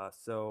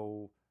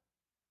 So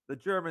the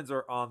Germans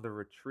are on the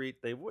retreat.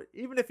 They would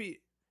even if he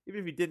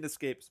didn't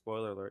escape.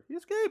 Spoiler alert: he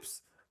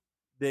escapes.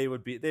 They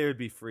would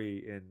be free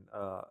in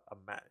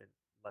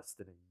less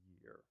than a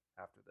year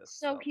after this.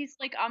 So he's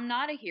like, I'm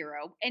not a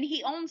hero, and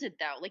he owns it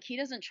though. Like, he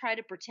doesn't try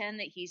to pretend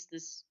that he's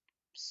this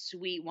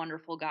sweet,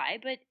 wonderful guy,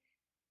 but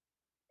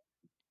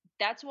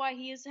that's why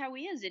he is how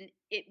he is, and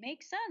it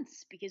makes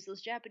sense because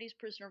those Japanese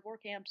prisoner of war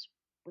camps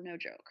were no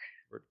joke.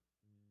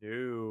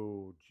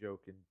 No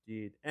joke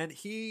indeed. And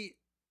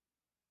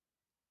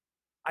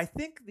I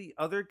think the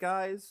other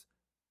guys,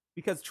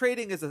 because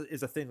trading is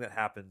a thing that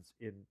happens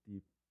in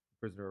the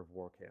prisoner of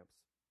war camps,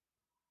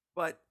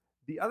 but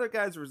the other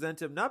guys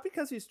resent him not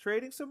because he's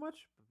trading so much,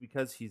 but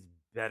because he's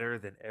better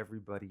than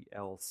everybody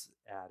else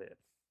at it.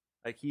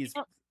 Like, he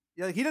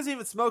doesn't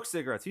even smoke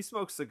cigarettes. He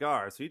smokes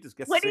cigars, so he just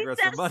gets cigarettes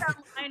for money. That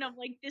line, I'm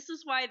like, this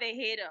is why they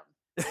hate him.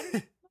 I don't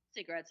smoke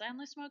cigarettes. I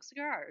only smoke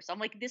cigars. I'm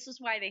like, this is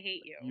why they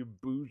hate you. You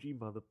bougie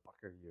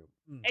motherfucker, you.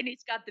 And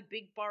he's got the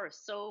big bar of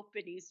soap,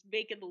 and he's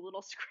making the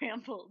little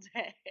scrambled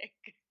egg.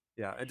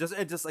 Yeah, and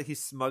just like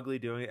he's smugly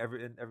doing it,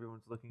 and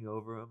everyone's looking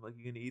over him like,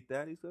 you gonna eat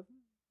that? He's like,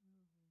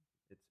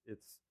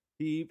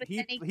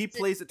 he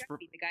plays it to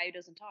the guy who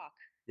doesn't talk.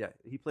 Yeah,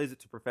 he plays it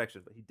to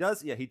perfection. But he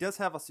does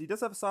have a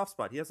soft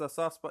spot. He has a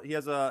soft spot. He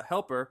has a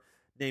helper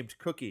named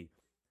Cookie,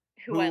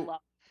 who I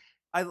love.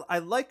 I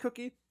like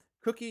Cookie.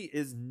 Cookie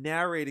is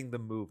narrating the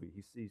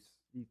movie. He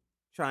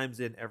chimes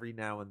in every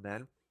now and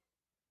then.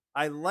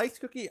 I liked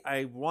Cookie.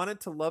 I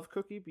wanted to love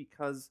Cookie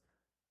because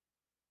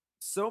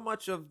so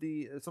much of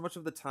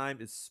the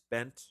time is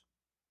spent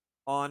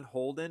on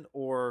Holden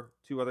or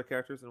two other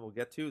characters, and we'll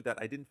get to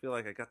that. I didn't feel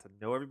like I got to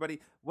know everybody.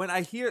 When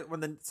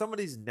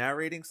somebody's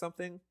narrating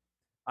something,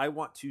 I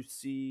want to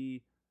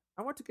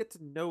get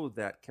to know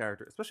that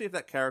character, especially if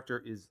that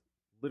character is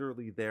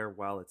literally there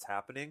while it's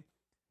happening.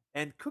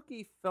 And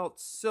Cookie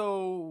felt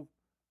so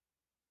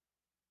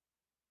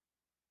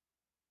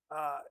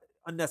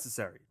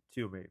unnecessary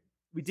to me.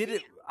 We did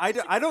it. I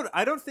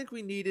don't think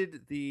we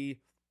needed the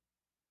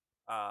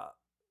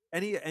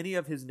any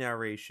of his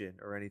narration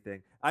or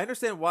anything. I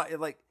understand why,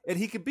 and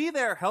he could be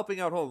there helping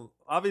out Holden.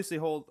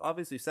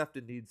 Obviously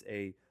Sefton needs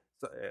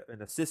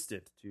an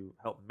assistant to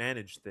help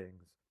manage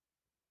things.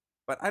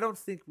 But I don't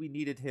think we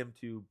needed him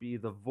to be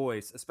the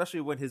voice, especially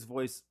when his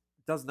voice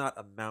does not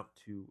amount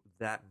to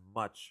that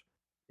much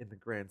in the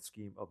grand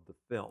scheme of the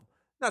film.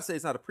 Not to say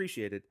it's not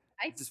appreciated,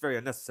 it's just very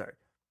unnecessary.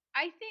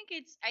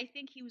 I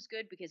think he was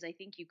good because I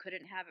think you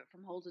couldn't have it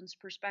from Holden's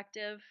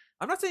perspective.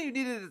 I'm not saying you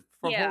needed it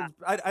from Yeah.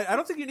 Holden's. I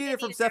don't think you needed it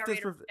from Sefton's.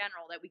 In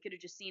general, that we could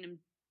have just seen him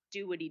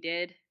do what he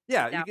did.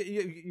 Yeah,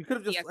 you could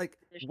have just like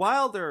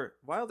Wilder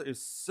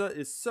is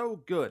so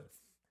good,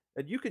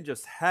 and you can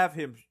just have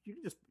him. You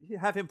can just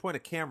have him point a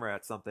camera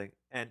at something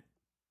and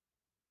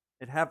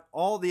have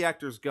all the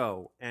actors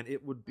go, and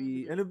it would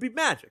be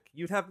magic.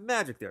 You'd have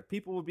magic there.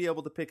 People would be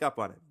able to pick up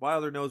on it.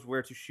 Wilder knows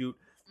where to shoot,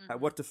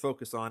 what to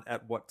focus on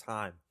at what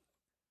time.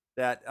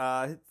 That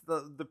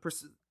the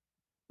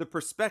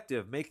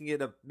perspective, making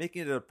it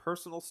a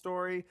personal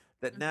story.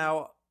 That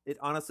now it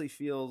honestly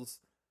feels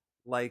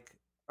like,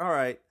 all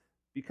right,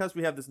 because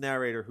we have this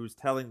narrator who's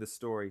telling the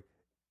story.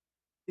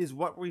 Is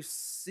what we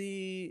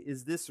see,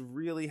 is this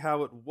really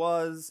how it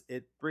was?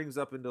 It brings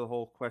up into the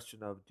whole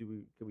question of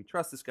can we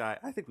trust this guy?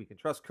 I think we can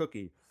trust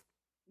Cookie.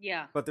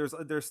 Yeah. But there's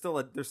still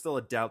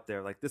a doubt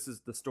there. Like, this is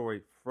the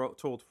story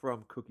told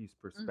from Cookie's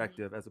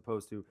perspective, as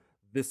opposed to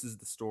this is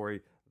the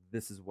story,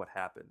 this is what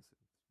happens.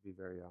 It'd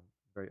be very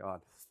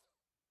odd.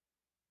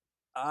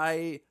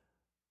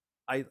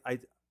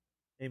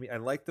 Amy, I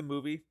like the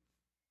movie,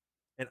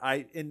 and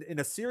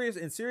in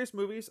serious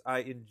movies,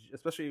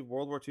 especially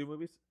World War II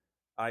movies,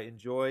 I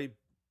enjoy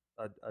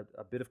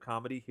a bit of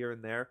comedy here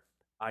and there.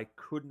 I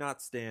could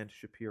not stand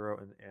Shapiro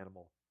and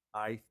Animal.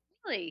 I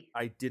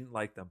didn't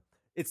like them.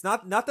 It's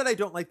not that I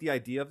don't like the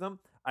idea of them.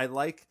 I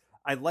like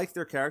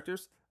their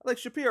characters. I like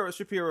Shapiro.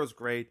 Shapiro's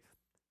great.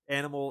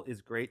 Animal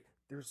is great.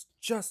 There's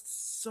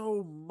just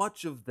so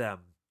much of them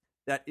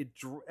that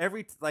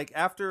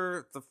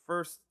after the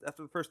first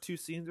two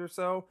scenes or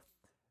so,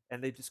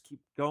 and they just keep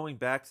going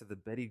back to the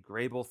Betty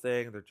Grable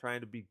thing. They're trying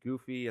to be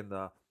goofy and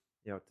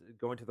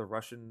going to the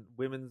Russian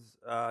women's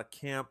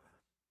camp.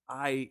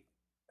 I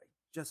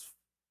just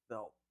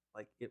felt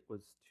like it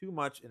was too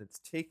much, and it's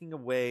taking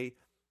away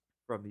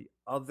from the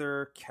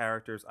other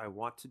characters. I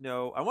want to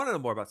know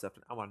more about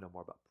Sefton. I want to know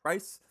more about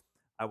Price.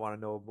 I want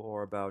to know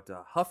more about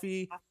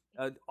Huffy.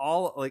 I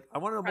want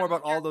to know more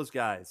about all those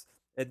guys.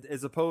 And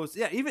as opposed,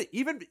 even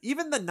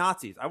the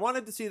Nazis. I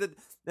wanted to see that,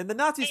 and the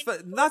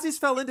Nazis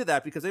fell into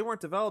that because they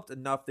weren't developed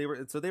enough. They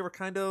were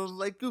kind of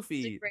like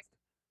goofy.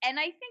 And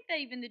I think that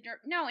even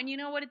and you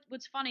know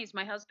what's funny is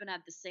my husband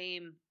had the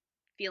same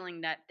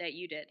feeling that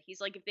you did. He's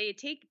like, if they had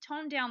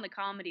toned down the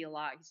comedy a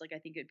lot, he's like, I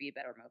think it'd be a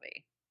better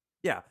movie.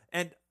 Yeah,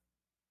 and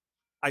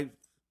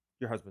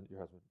your husband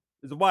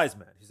is a wise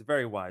man. He's a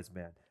very wise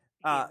man.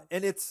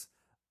 And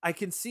I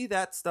can see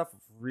that stuff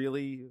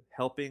really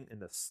helping in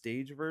the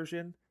stage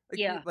version.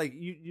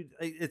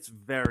 It's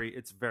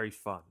very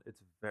fun.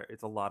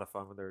 It's a lot of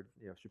fun when they're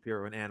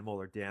Shapiro and Animal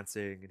are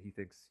dancing and he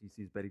thinks he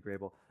sees Betty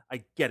Grable.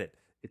 I get it.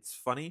 It's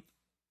funny.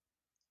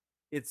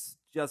 It's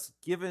just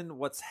given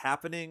what's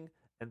happening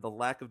and the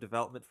lack of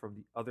development from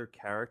the other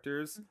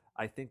characters,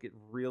 I think it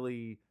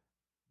really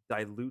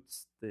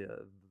dilutes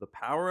the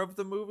power of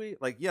the movie.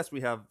 Like, yes,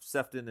 we have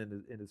Sefton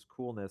in his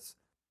coolness,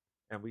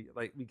 and we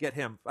get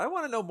him. I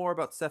want to know more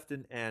about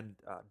Sefton and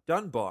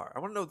Dunbar. I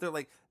want to know,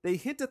 they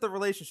hint at the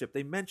relationship,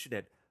 they mention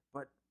it,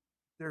 but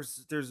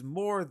there's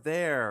more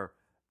there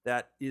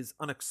that is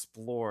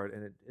unexplored,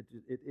 and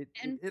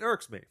it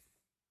irks me.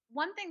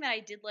 One thing that I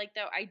did like,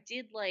 though, I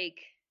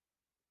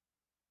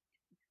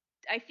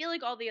feel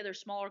like all the other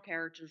smaller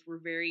characters were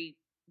very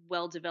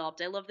well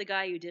developed. I love the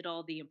guy who did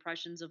all the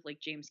impressions of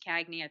James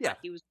Cagney. I thought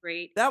he was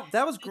great. That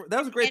was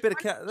a great bit of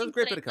comedy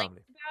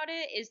about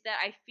it. Is that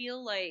I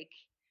feel like,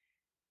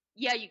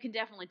 yeah, you can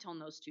definitely tone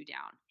those two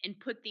down and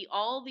put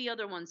all the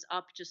other ones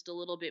up just a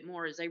little bit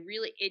more.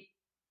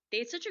 They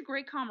had such a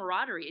great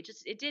camaraderie. It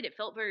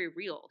felt very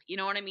real. You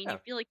know what I mean? Yeah. You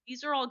feel like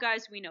these are all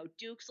guys we know.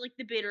 Duke's like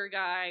the bitter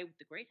guy with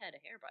the great head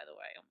of hair, by the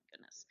way. Oh my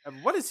goodness.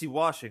 And what is he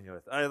washing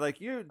with?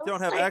 You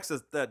don't have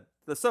access. That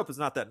the soap is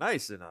not that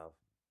nice enough.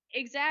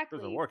 Exactly.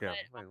 There's a workout.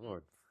 My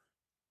lord.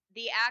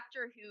 The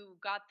actor who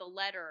got the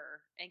letter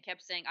and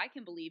kept saying, I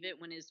can believe it,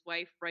 when his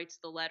wife writes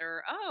the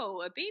letter,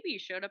 oh, a baby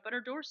showed up at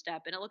her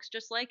doorstep and it looks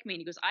just like me. And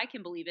he goes, I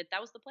can believe it.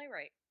 That was the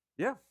playwright.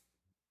 Yeah.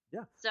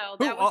 Yeah. So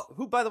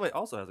who, by the way,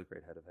 also has a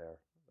great head of hair.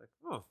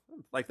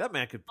 That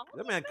man could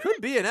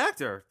be an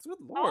actor. Good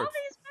lord. All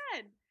these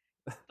men.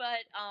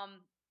 But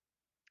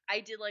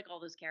I did like all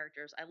those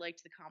characters. I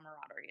liked the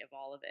camaraderie of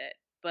all of it.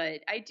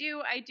 But I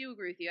do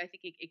agree with you. I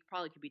think it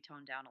probably could be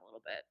toned down a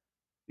little bit.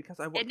 Because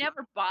it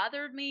never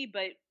bothered me,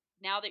 but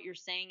now that you're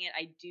saying it,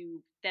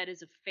 that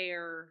is a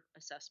fair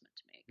assessment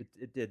to make.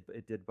 It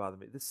did bother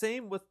me. The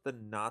same with the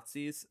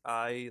Nazis.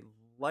 I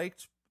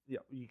liked,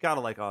 you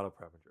gotta like Otto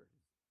Preminger.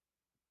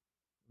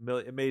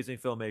 Amazing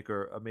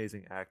filmmaker,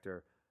 amazing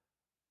actor.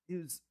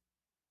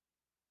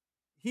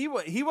 He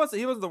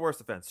wasn't the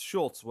worst offense.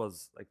 Schultz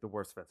was the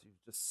worst offense. He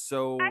was just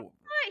so. I thought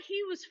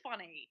he was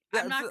funny.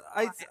 Yeah,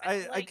 I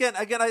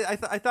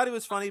thought he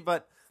was funny,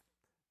 but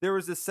there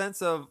was this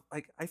sense of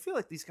I feel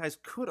like these guys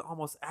could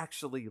almost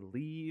actually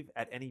leave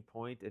at any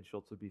point, and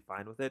Schultz would be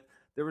fine with it.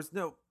 There was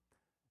no.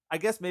 I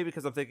guess maybe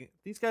because I'm thinking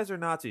these guys are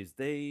Nazis.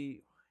 They're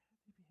behaving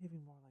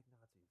more like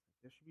Nazis.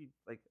 There should be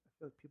I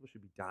feel like people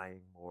should be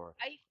dying more.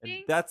 I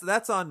think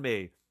that's on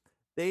me.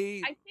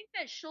 I think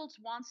that Schultz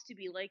wants to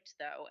be liked,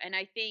 though, and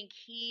I think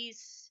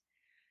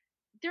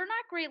they're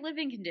not great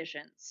living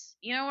conditions.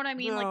 You know what I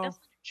mean? Like, that's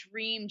No. a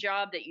dream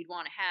job that you'd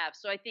want to have.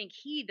 So I think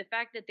the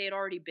fact that they'd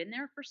already been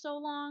there for so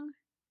long,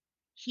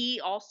 he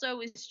also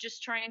is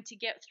just trying to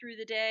get through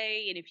the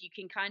day. And if you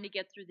can kind of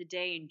get through the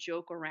day and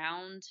joke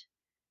around,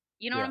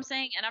 you know what I'm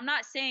saying? And I'm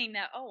not saying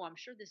that, oh, I'm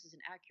sure this is an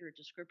accurate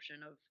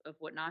description of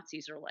what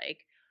Nazis are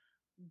like,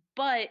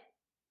 but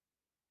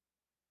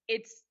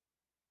it's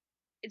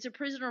a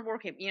prisoner of war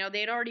camp. You know,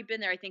 they'd already been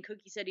there. I think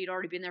Cookie said he'd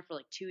already been there for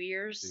like 2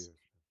 years.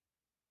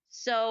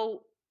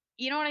 So,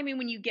 you know what I mean?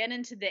 When you get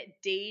into that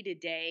day to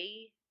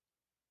day,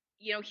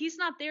 you know, he's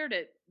not there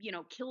to, you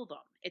know, kill them.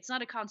 It's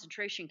not a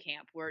concentration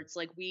camp where it's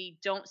like, we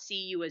don't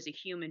see you as a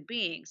human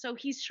being. So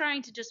he's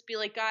trying to just be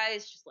like,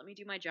 guys, just let me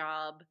do my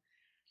job.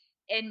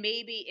 And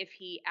maybe if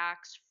he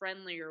acts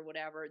friendly or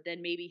whatever,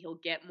 then maybe he'll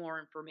get more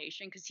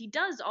information, because he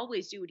does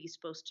always do what he's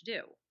supposed to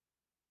do.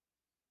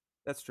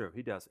 That's true.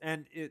 He does.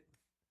 And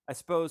I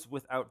suppose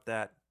without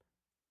that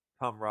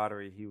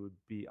camaraderie, he would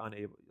be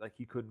unable, like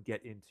he couldn't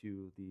get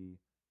into the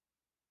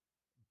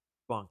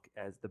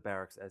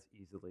barracks as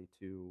easily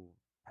to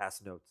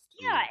pass notes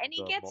to and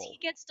he mole.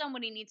 gets done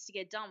what he needs to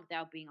get done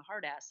without being a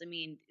hard ass. I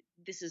mean,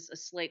 this is a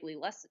slightly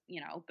less,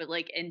 you know, but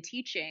like in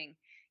teaching,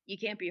 you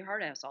can't be a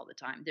hard ass all the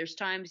time. There's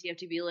times you have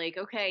to be like,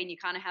 okay, and you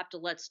kind of have to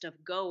let stuff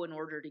go in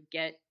order to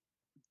get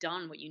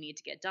done what you need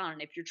to get done.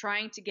 And if you're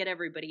trying to get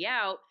everybody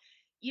out,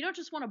 you don't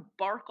just want to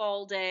bark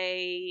all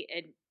day.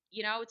 And,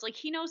 you know, it's like,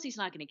 he knows he's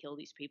not going to kill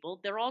these people.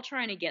 They're all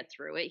trying to get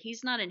through it.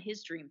 He's not in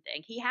his dream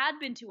thing. He had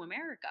been to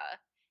America,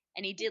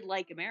 and he did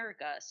like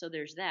America. So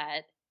there's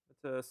that.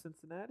 It's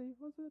Cincinnati,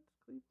 was it?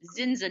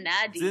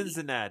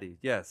 Cincinnati.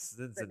 Yes,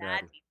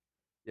 Cincinnati.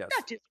 Yes.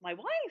 Not just my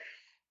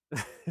wife.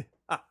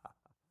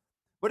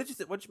 What did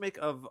you make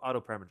of Otto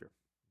Preminger?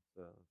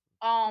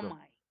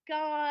 My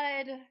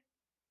God.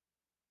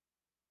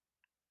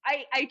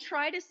 I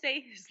try to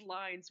say his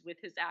lines with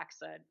his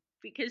accent,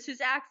 because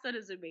his accent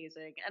is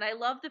amazing. And I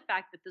love the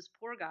fact that this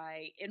poor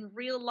guy in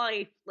real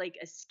life, like,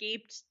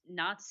 escaped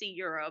Nazi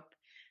Europe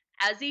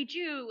as a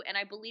Jew, and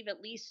I believe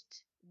at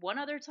least one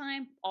other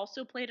time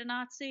also played a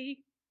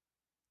Nazi.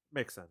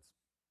 Makes sense.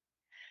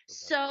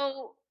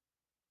 So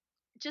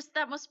just,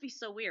 that must be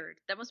so weird.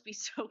 That must be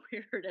so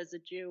weird as a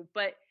Jew,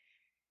 but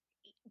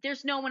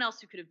there's no one else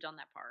who could have done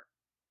that part.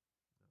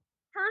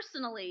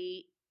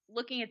 Personally,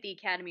 looking at the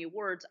Academy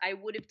Awards, I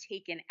would have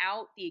taken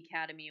out the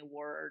Academy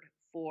Award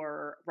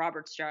for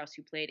Robert Strauss,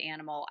 who played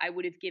Animal. I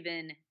would have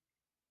given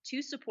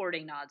 2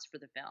 supporting nods for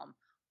the film,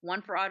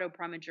 one for Otto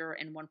Preminger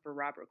and one for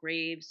Robert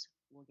Graves.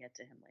 We'll get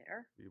to him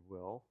later. We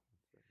will.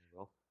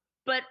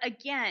 But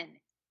again,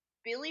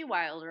 Billy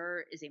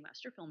Wilder is a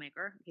master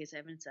filmmaker, in case I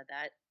haven't said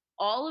that.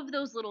 All of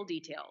those little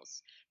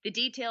details, the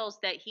details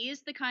that he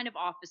is the kind of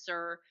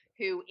officer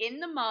who, in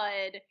the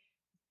mud,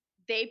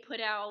 they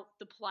put out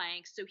the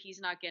planks so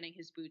he's not getting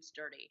his boots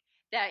dirty.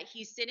 That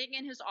he's sitting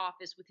in his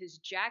office with his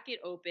jacket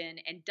open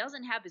and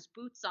doesn't have his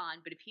boots on,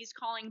 but if he's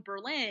calling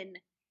Berlin,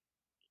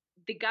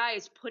 the guy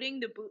is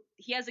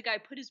he has a guy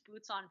put his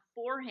boots on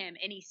for him,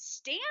 and he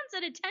stands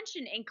at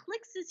attention and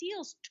clicks his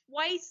heels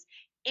twice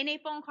in a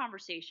phone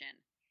conversation.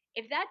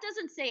 If that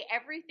doesn't say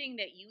everything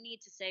that you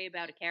need to say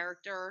about a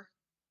character,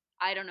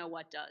 I don't know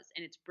what does.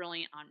 And it's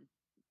brilliant on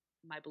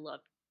my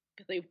beloved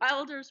Billy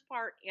Wilder's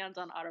part and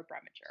on Otto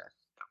Preminger.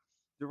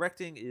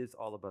 Directing is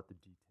all about the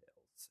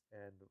details,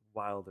 and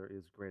Wilder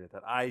is great at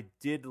that. I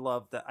did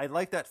love that. I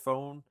like that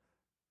phone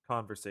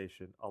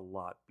conversation a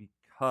lot,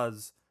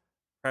 because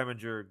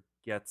Preminger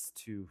gets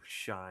to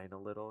shine a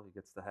little. He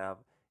gets to have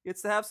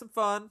some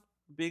fun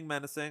being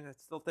menacing. I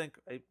still think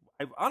I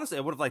honestly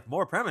would have liked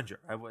more Preminger.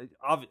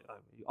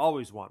 You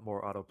always want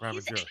more Otto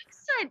Preminger. His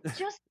accent,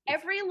 just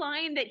every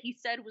line that he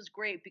said was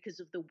great because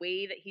of the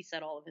way that he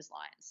said all of his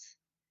lines.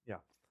 Yeah.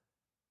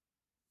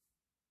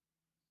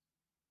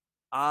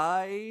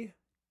 I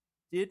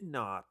did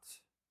not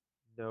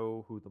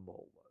know who the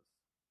mole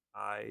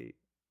was.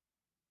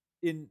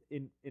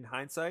 In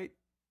hindsight,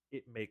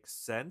 it makes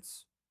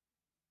sense.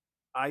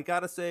 I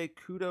gotta say,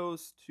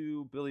 kudos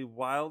to Billy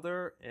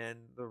Wilder and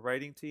the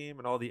writing team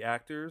and all the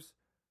actors.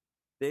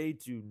 They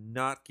do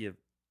not give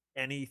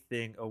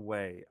anything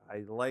away.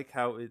 I like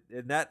how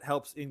and that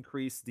helps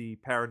increase the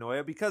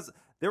paranoia, because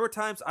there were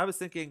times I was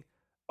thinking,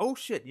 oh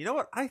shit, you know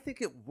what? I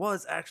think it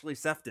was actually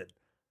Sefton.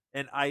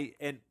 And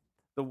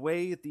the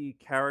way the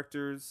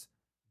characters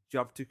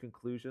jump to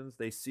conclusions,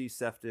 they see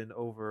Sefton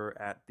over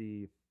at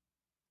the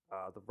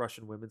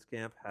Russian women's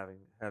camp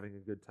having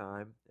a good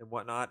time and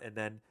whatnot, and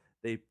then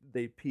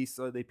they piece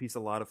a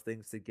lot of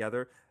things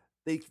together.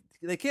 They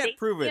can't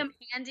prove it.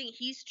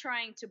 He's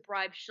trying to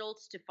bribe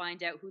Schultz to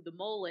find out who the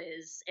mole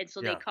is, and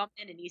so they come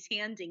in and he's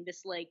handing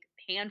this like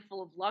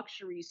handful of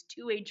luxuries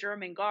to a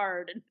German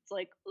guard, and it's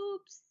like,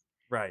 oops,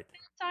 right,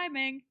 bad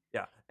timing.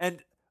 Yeah,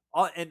 and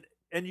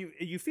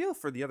you feel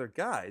for the other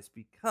guys,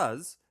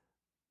 because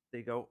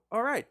they go,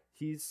 all right,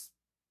 he's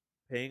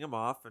paying him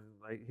off, and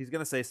like he's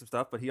gonna say some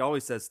stuff, but he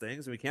always says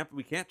things, and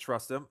we can't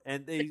trust him.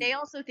 And But they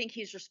also think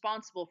he's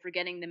responsible for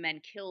getting the men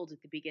killed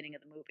at the beginning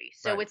of the movie.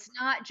 So Right. it's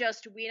not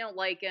just we don't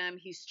like him,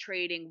 he's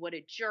trading, what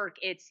a jerk.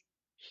 It's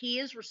he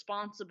is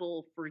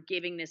responsible for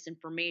giving this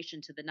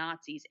information to the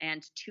Nazis,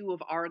 and 2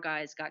 of our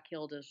guys got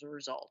killed as a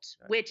result.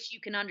 Right. Which you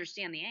can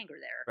understand the anger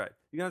there. Right.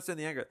 You can understand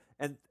the anger.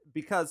 And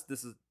because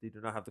they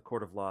do not have the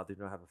court of law, they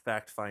do not have a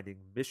fact-finding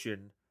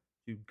mission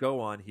to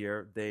go on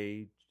here,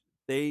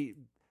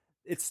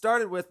 it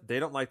started with they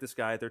don't like this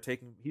guy.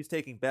 He's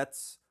taking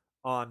bets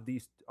on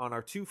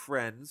our 2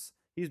 friends.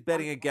 He's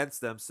betting against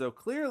them. So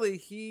clearly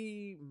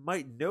he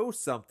might know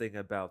something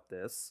about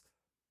this.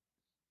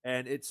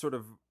 And it sort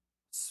of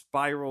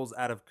spirals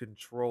out of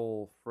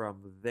control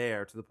from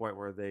there to the point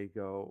where they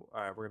go,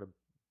 all right, we're going to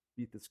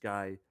beat this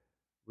guy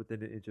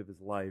within an inch of his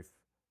life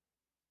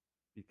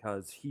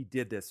because he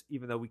did this,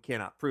 even though we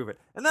cannot prove it.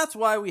 And that's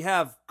why we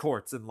have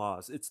courts and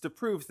laws. It's to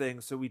prove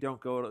things so we don't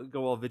go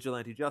all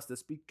vigilante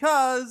justice,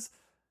 because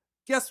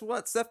guess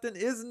what? Sefton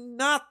is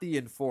not the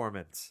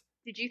informant.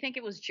 Did you think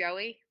it was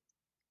Joey?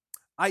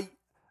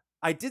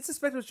 I did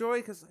suspect it was Joey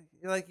because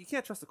like you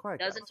can't trust the quiet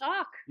guy. Doesn't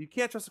talk. You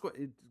can't trust the quiet.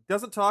 It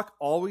doesn't talk.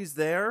 Always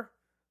there,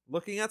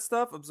 looking at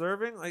stuff,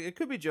 observing. Like it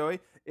could be Joey.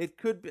 It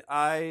could be.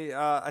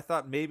 I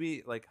thought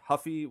maybe like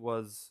Hoffy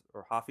was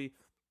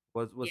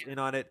in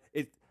on it.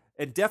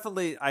 And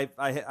definitely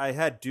I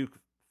had Duke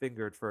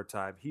fingered for a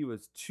time. He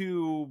was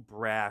too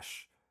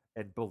brash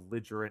and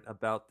belligerent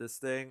about this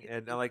thing,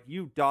 and like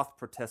you doth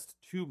protest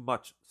too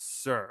much,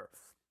 sir.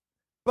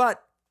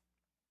 But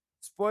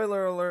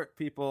spoiler alert,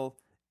 people.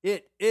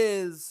 It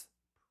is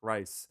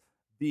Price,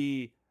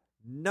 the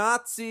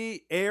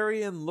Nazi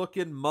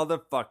Aryan-looking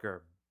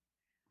motherfucker.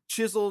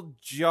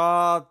 Chiseled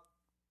jaw,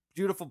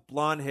 beautiful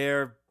blonde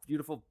hair,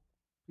 beautiful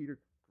Peter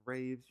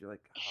Graves. You're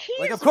like,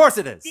 oh. Like, of course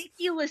it is.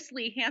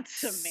 Ridiculously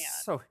handsome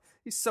man.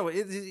 He's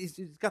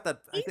got that.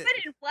 Even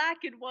in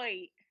black and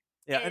white.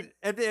 Yeah,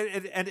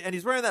 and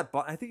he's wearing that.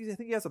 I think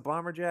he has a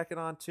bomber jacket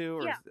on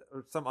too,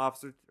 or some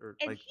officer. And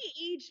like,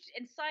 he aged.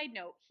 And side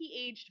note,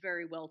 he aged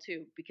very well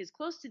too, because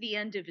close to the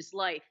end of his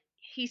life,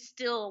 he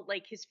still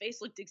like his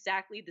face looked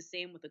exactly the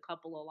same with a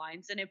couple of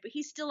lines in it, but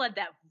he still had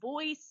that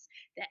voice,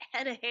 that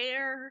head of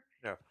hair.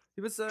 Yeah,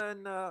 he was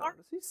in. Was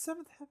he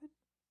Seventh Heaven?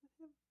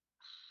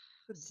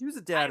 He was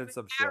a dad in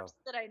some show.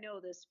 That I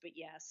know this, but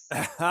yes.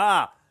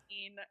 I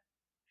mean,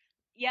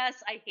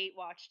 yes, I hate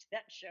watched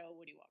that show.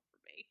 What do you want?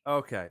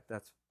 Okay,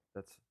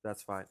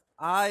 that's fine.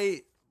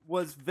 I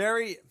was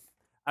very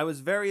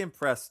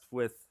impressed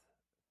with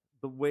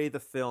the way the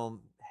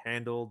film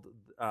handled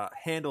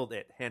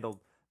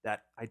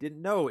that. I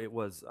didn't know it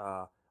was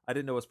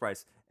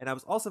Price, and I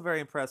was also very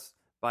impressed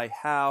by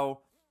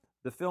how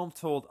the film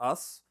told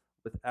us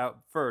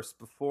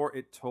before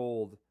it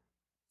told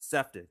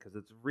Sefton, because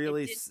it's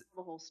really it didn't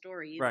tell the whole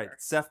story either. Right.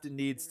 Sefton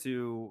needs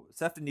to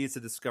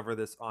discover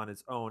this on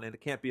his own, and it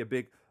can't be a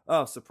big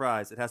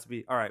surprise. It has to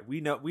be all right.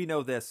 We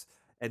know this,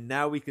 and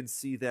now we can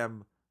see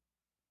them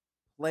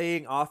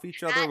playing off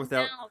each other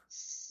without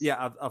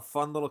a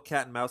fun little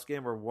cat and mouse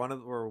game where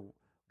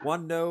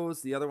one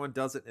knows, the other one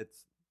doesn't.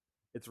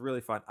 It's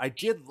really fun. And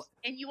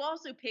you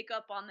also pick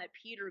up on that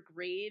Peter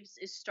Graves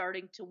is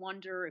starting to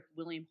wonder if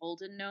William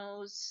Holden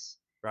knows.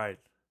 Right.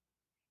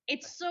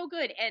 It's so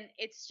good, and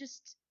it's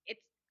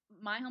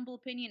my humble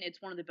opinion,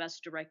 it's one of the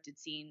best directed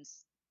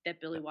scenes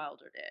that Billy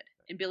Wilder did.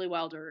 And Billy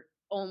Wilder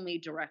only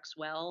directs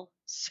well.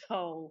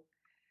 So,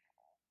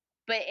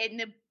 but in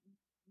the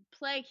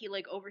play, he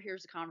like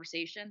overhears a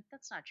conversation.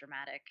 That's not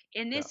dramatic.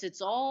 In this,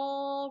 it's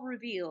all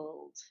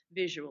revealed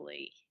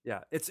visually.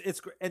 Yeah, it's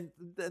great, and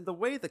the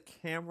way the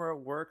camera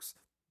works.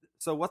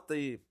 So what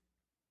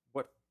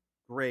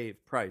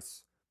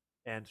Price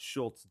and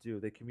Schultz do,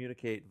 they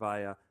communicate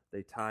via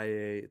they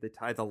tie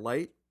the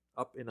light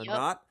up in a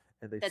knot,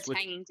 and that's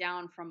hanging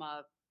down from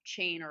a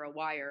chain or a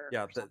wire.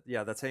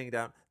 Yeah, that's hanging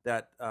down.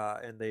 That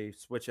and they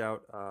switch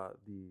out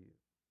the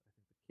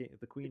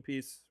queen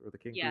piece or the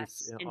king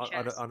piece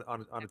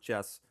on a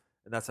chess,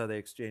 and that's how they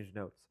exchange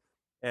notes.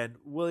 And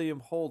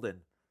William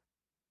Holden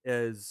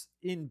is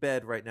in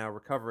bed right now,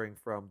 recovering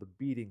from the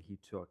beating he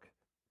took.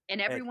 And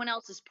everyone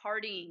else is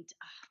partying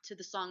to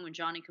the song When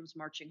Johnny Comes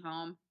Marching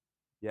Home.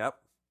 Yep.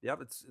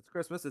 It's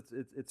Christmas.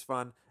 It's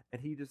fun,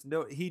 and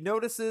he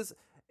notices,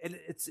 and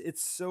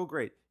it's so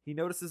great. He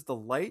notices the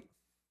light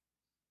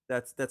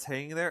that's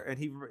hanging there, and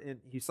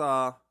he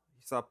saw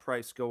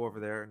Price go over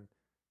there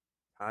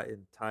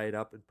and tie it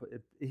up and put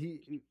it.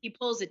 He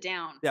pulls it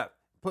down. Yeah,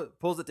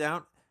 pulls it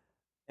down,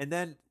 and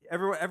then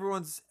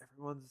everyone's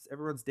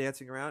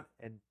dancing around,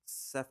 and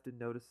Sefton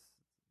notices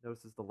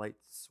the light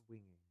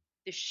swinging.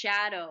 The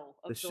shadow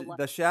of the light.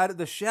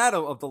 The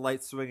shadow of the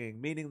light swinging,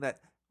 meaning that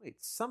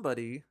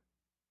somebody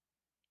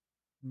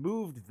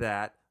moved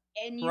that.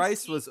 And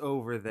Price was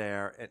over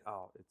there, and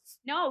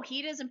no,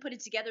 he doesn't put it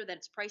together that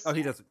it's Price.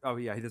 He doesn't. Oh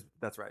yeah, he does.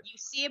 That's right. You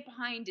see it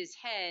behind his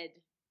head,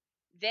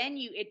 then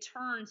it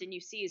turns and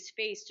you see his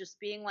face just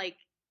being like,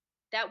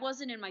 that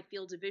wasn't in my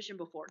field of vision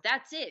before.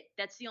 That's it.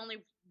 That's the only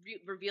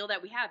reveal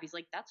that we have. He's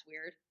like, that's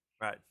weird.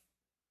 Right.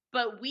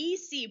 But we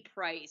see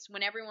Price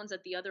when everyone's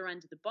at the other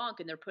end of the bunk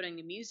and they're putting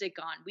the music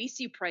on. We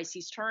see Price,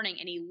 he's turning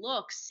and he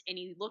looks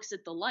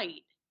at the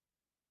light.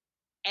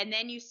 And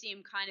then you see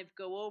him kind of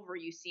go over,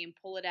 you see him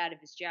pull it out of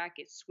his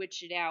jacket,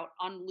 switch it out,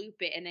 unloop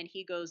it, and then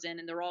he goes in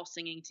and they're all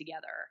singing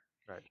together.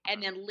 Right.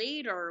 And then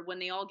later, when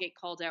they all get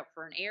called out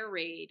for an air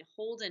raid,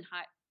 Holden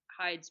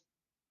hides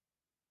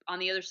on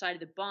the other side of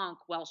the bunk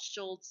while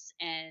Schultz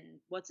and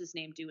what's his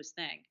name do his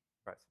thing.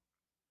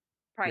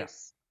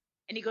 Price.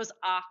 Yeah. And he goes,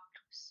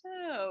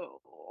 so.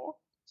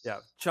 Yeah,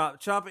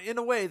 chomp in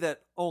a way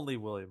that only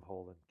William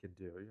Holden can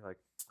do. You're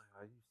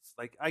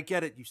like, I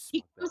get it.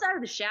 He comes out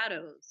of the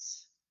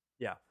shadows.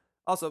 Yeah.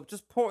 Also,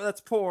 just poor.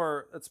 That's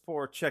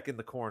poor checking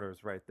the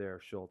corners right there,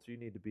 Schultz. You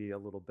need to be a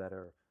little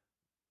better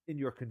in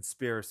your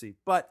conspiracy.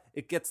 But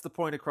it gets the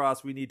point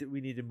across. We need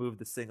to move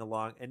this thing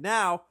along. And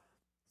now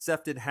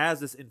Sefton has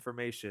this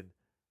information.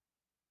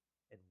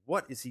 And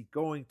what is he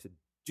going to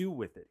do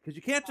with it? Because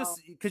you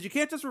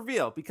can't just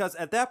reveal. Because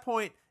at that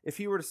point, if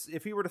he were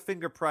to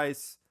finger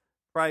Price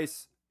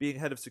being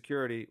head of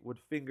security would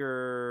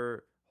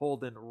finger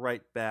Holden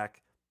right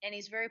back. And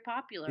he's very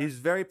popular. He's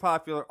very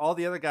popular. All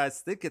the other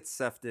guys think it's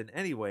Sefton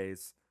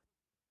anyways.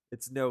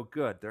 It's no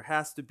good. There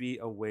has to be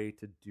a way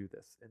to do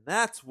this. And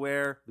that's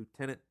where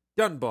Lieutenant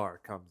Dunbar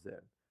comes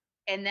in.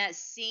 And that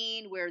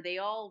scene where they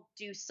all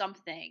do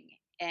something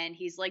and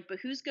he's like, but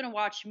who's going to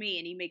watch me?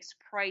 And he makes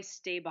Price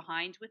stay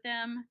behind with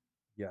him.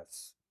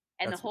 Yes.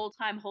 And the whole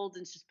time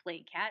Holden's just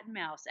playing cat and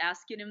mouse,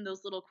 asking him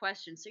those little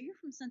questions. So you're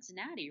from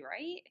Cincinnati,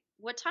 right?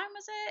 What time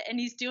was it? And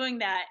he's doing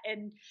that.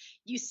 And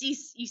you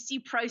see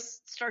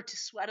Price start to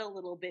sweat a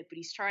little bit, but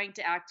he's trying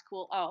to act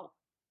cool. Oh,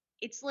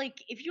 it's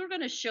like if you're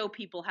going to show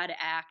people how to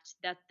act,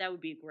 that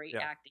would be a great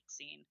acting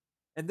scene.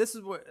 And this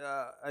is what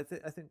I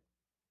think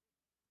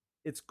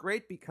it's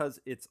great because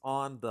it's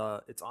on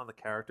the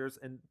characters.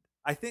 And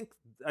I feel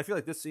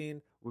like this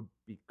scene would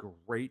be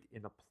great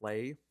in a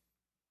play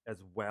as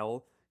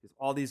well. Because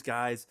all these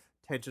guys,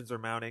 tensions are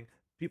mounting.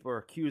 People are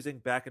accusing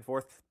back and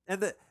forth.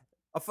 And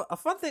a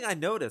fun thing I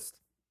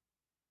noticed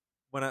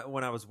when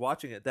I was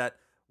watching it, that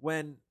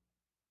when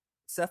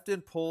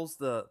Sefton pulls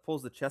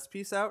the chess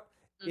piece out,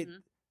 he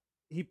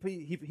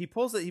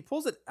pulls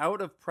it out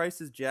of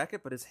Price's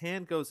jacket, but his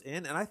hand goes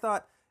in. And I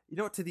thought,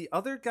 to the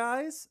other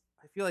guys,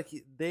 I feel like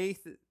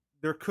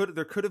there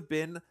could have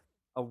been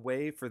a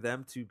way for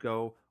them to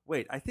go,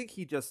 wait, I think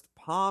he just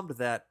palmed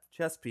that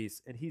chess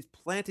piece and he's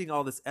planting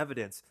all this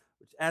evidence,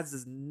 which adds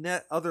this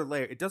other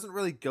layer. It doesn't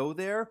really go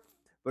there,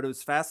 but it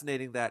was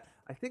fascinating that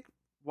I think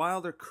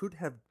Wilder could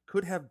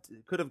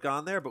have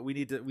gone there, but we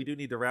do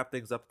need to wrap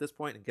things up at this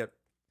point and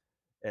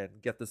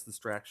get this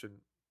distraction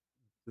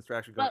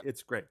going. Well,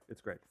 it's great.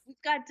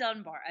 We've got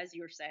Dunbar, as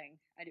you were saying.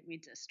 I didn't mean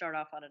to start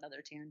off on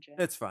another tangent.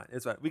 It's fine.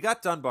 We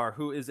got Dunbar,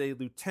 who is a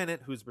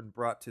lieutenant who's been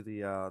brought to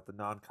the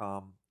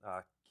non-com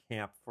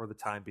camp for the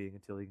time being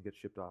until he can get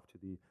shipped off to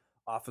the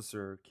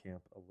officer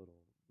camp a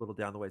little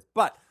down the ways.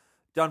 But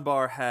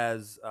Dunbar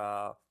has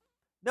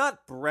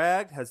not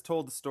bragged, has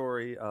told the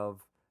story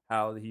of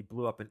how he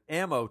blew up an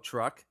ammo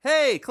truck.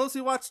 Hey, closely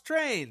watched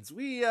trains.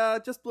 We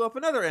just blew up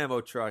another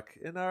ammo truck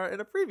in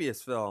a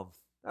previous film.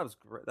 That was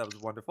great. That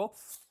was wonderful.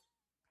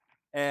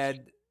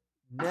 And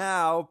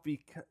now,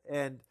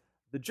 and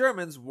the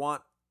Germans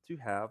want to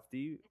have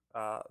the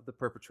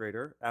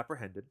perpetrator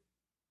apprehended,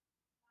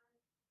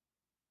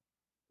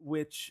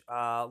 which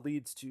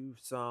leads to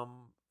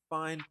some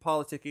fine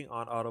politicking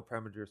on Otto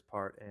Preminger's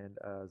part and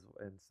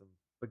some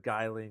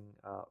beguiling,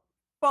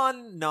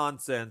 fun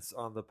nonsense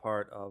on the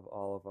part of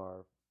all of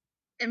our.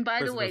 And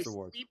by the way,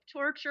 sleep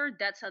torture,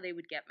 that's how they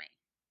would get me.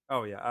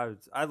 Oh yeah,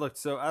 I looked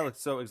so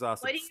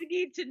exhausted. What do you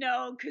need to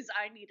know? Because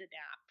I need a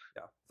nap.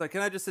 Yeah, it's like,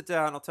 can I just sit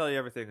down? I'll tell you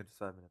everything in just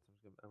 5 minutes.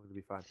 I'm gonna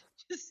be fine.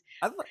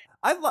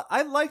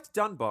 I liked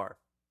Dunbar.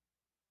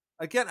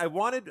 Again, I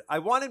wanted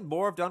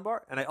more of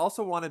Dunbar, and I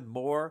also wanted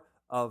more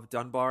of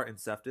Dunbar and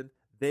Sefton.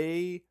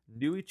 They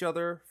knew each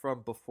other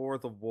from before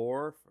the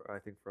war. I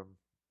think from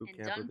boot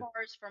camp. And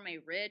Dunbar's from a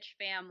rich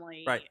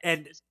family, right?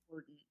 And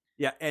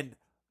yeah, and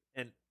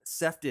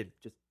Sefton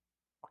just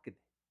fucking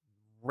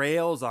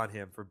rails on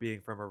him for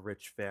being from a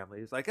rich family.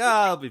 He's like,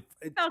 I'll be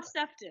about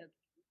Sefton.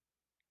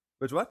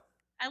 Which what?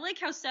 I like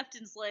how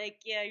Sefton's like,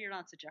 yeah, you're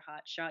not such a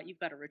hot shot. You've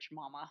got a rich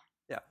mama.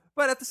 Yeah,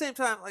 but at the same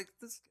time,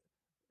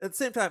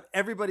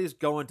 everybody's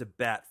going to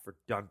bat for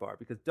Dunbar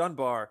because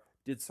Dunbar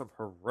did some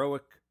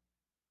heroic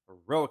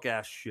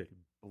ass shit. He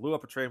blew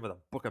up a train with a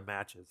book of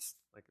matches.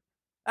 Like,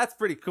 that's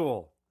pretty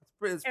cool.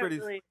 It's pretty.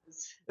 Really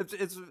is.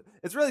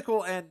 It's really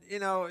cool, and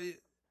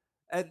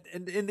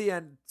and in the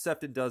end,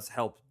 Sefton does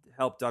help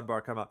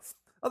Dunbar come out.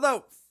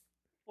 Although,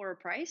 for a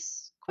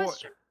price?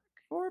 Question.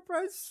 For a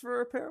price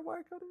for a pair of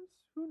wire cutters?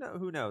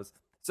 Who knows?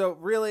 So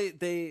really,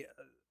 the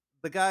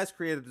guys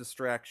create a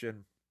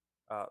distraction.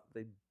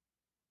 They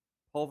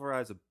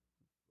pulverize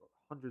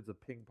hundreds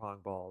of ping pong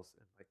balls,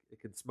 and like it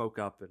can smoke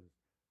up,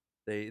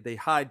 and they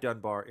hide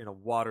Dunbar in a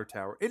water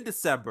tower in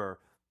December,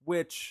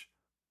 which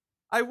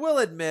I will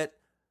admit,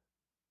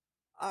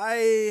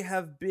 I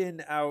have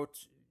been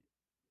out.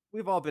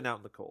 We've all been out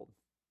in the cold.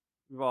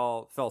 We've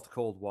all felt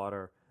cold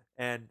water.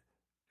 And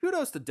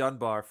kudos to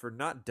Dunbar for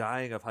not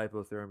dying of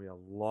hypothermia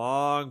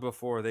long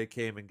before they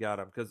came and got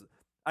him. Because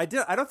I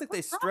don't think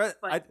they stressed.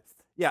 I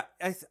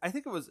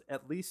think it was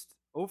at least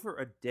over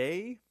a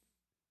day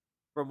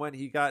from when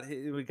we got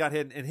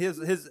hit, and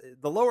his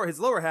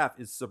lower half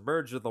is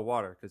submerged in the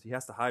water because he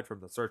has to hide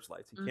from the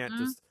searchlights. He can't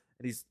just,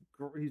 and he's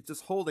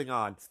just holding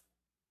on.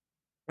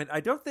 And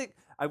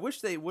I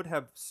wish they would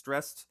have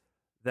stressed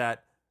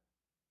that.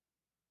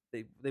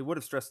 They would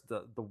have stressed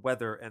the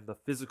weather and the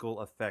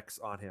physical effects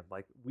on him.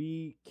 Like,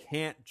 we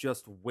can't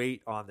just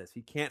wait on this.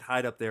 He can't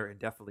hide up there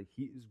indefinitely.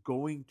 He is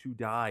going to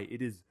die.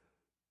 It is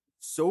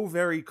so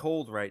very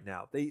cold right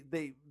now. They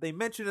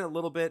mention it a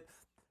little bit.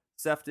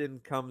 Sefton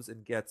comes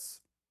and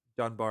gets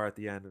Dunbar at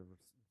the end, and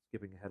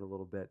skipping ahead a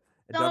little bit.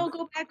 And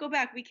go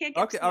back. We can't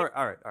get okay, all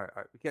right.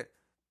 We can't,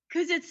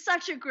 because it's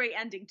such a great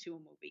ending to a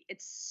movie.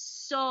 It's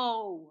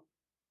so.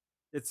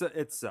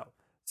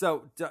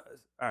 So, all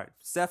right.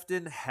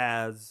 Sefton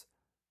has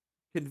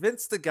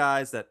convinced the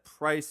guys that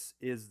Price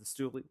is the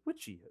stoolie,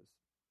 which he is.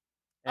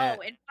 And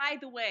by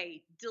the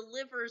way,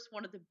 delivers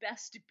one of the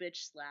best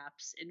bitch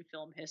slaps in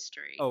film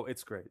history. Oh,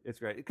 it's great. It's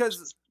great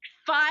because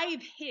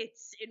 5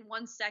 hits in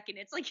 1 second.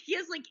 It's like he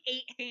has like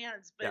 8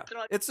 hands, but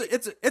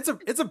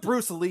it's a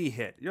Bruce Lee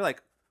hit. You're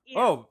like,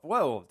 oh,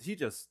 whoa, he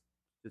just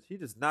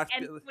knocked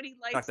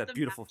that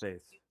beautiful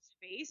face.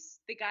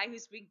 The guy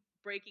who's been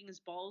breaking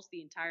his balls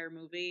the entire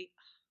movie.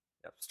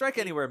 Yep. Strike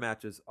Anywhere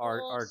matches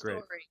are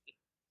great.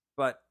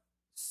 But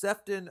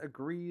Sefton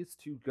agrees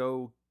to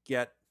go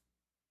get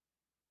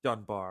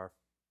Dunbar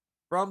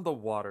from the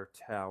water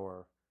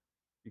tower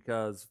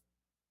because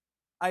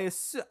I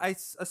assume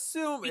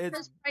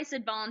because Price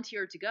had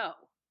volunteered to go.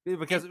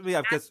 Because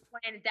that's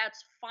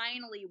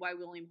finally why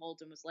William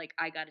Holden was like,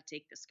 I got to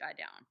take this guy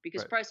down,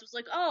 because Price was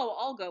like, oh,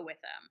 I'll go with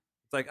him.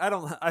 It's like I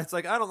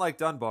don't like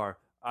Dunbar.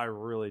 I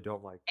really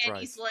don't like Price. And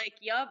he's like,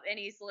 yup. And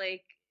he's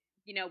like,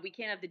 we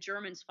can't have the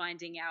Germans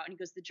finding out. And he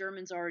goes, the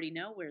Germans already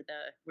know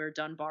where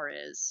Dunbar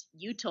is.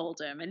 You told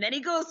him. And then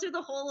he goes through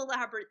the whole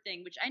elaborate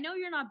thing, which I know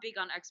you're not big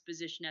on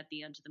exposition at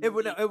the end of the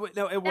movie.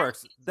 It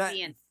works.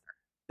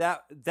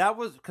 That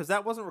was because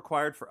that wasn't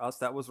required for us.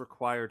 That was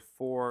required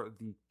for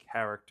the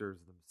characters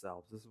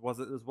themselves. This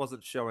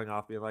wasn't showing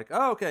off, being like,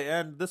 oh, okay,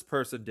 and this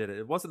person did it.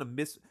 It wasn't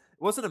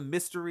a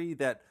mystery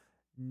that.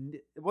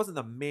 It wasn't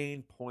the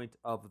main point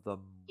of the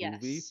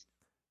movie. Yes.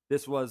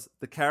 This was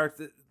the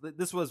character.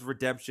 This was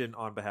redemption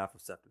on behalf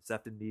of Sefton.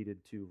 Sefton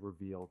needed to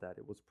reveal that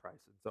it was Price,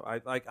 and so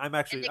I'm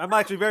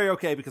actually very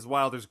okay because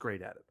Wilder's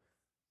great at it.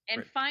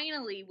 And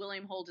finally,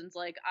 William Holden's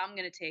like, I'm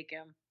gonna take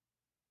him.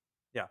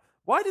 Yeah.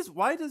 Why does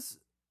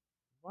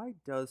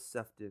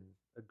Sefton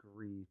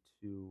agree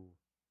to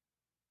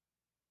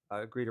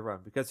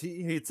run? Because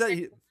he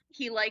said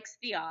he likes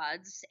the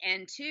odds,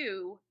 and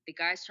 2, the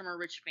guy's from a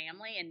rich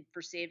family, and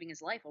for saving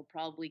his life, he'll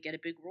probably get a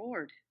big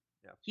reward.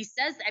 Yeah. He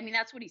says,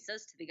 that's what he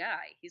says to the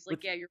guy. He's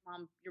like, your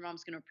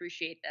mom's going to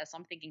appreciate this.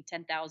 I'm thinking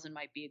 10,000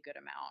 might be a good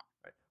amount.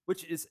 Right.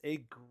 Which is a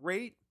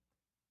great.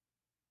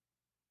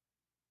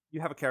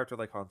 You have a character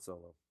like Han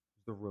Solo,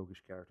 the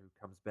roguish character who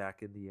comes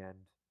back in the end,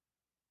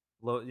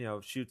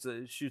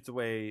 shoots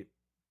away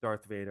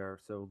Darth Vader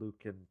so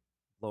Luke can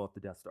blow up the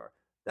Death Star.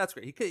 That's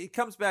great. He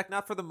comes back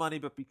not for the money,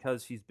 but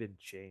because he's been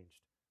changed.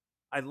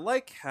 I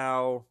like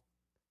how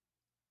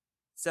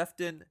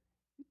Sefton.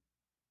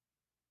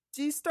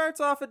 He starts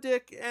off a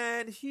dick,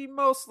 and he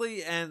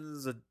mostly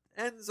ends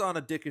on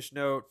a dickish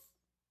note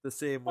the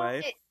same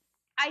way.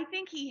 I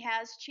think he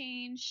has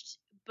changed,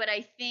 but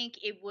I think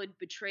it would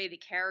betray the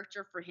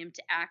character for him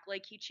to act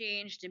like he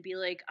changed and be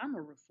like, I'm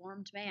a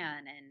reformed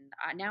man,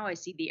 and now I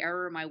see the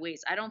error of my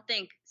ways. I don't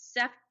think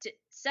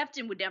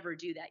Sefton would never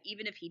do that.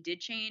 Even if he did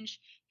change,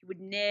 he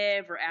would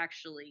never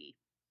actually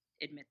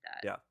admit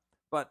that. Yeah,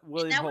 but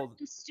William Holden, would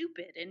be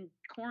stupid and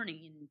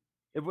corny, and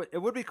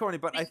it would be corny.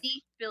 But I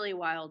need Billy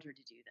Wilder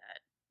to do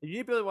that. You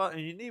need Billy Wilder,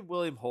 and you need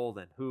William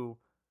Holden, who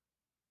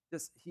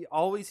he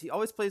always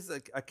plays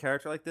a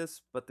character like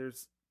this, but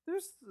there's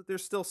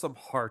still some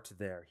heart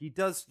there. He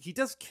does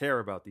care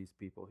about these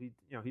people.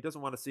 He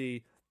doesn't want to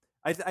see.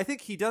 I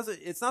think he doesn't.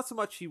 It's not so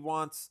much he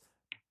wants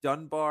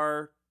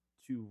Dunbar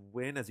to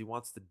win as he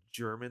wants the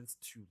Germans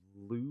to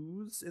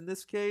lose in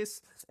this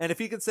case. And if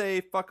he can say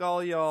 "fuck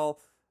all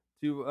y'all"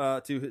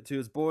 to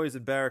his boys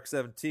in Barrack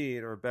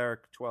 17 or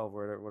Barrack 12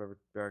 or whatever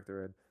barrack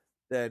they're in,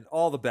 then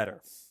all the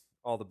better.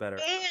 All the better.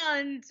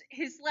 And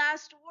his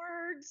last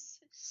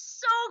words,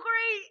 so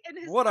great. And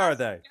his what are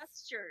they?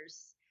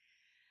 Gestures.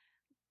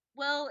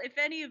 Well, if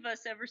any of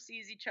us ever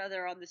sees each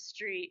other on the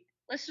street,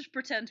 let's just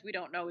pretend we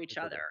don't know each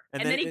other.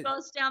 And then he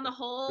goes down the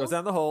hole. Goes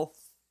down the hole.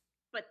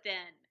 But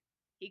then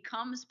he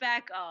comes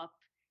back up,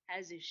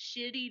 has a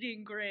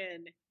shit-eating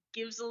grin,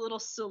 gives a little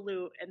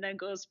salute, and then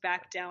goes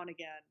back down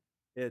again.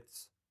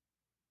 It's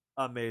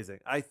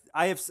amazing.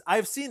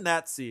 I've seen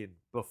that scene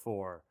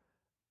before,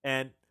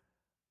 and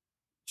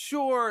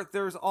sure,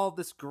 there's all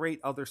this great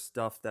other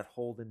stuff that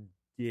Holden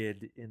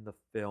did in the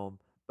film,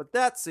 but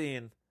that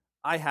scene,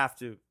 I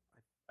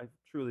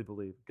truly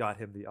believe, got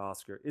him the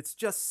Oscar. It's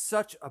just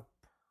such a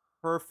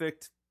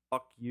perfect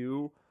fuck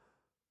you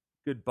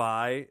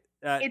goodbye.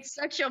 It's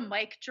such a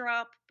mic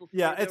drop.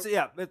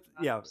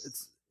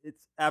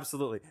 It's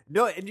absolutely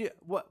no. And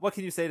what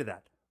can you say to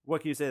that?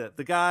 What can you say to that?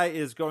 The guy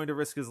is going to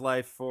risk his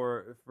life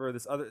for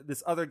this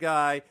other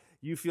guy.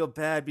 You feel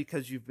bad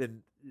because you've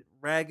been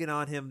ragging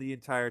on him the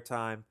entire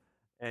time,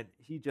 and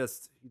he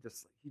just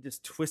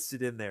twists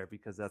it in there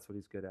because that's what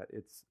he's good at.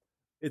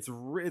 It's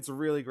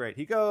really great.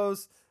 He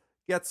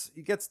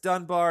gets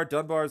Dunbar.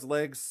 Dunbar's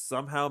legs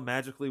somehow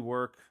magically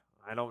work.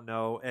 I don't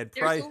know. And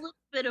there's a little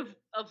bit of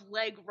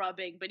leg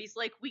rubbing, but he's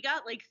like, we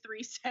got like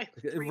 3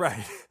 seconds.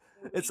 Right.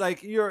 It's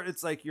like you're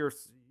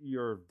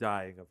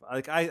dying of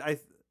like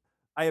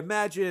I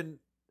imagine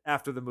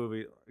after the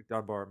movie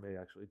Dunbar may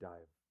actually die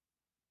of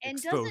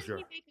exposure.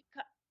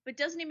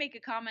 Doesn't he make a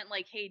comment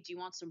like, "Hey, do you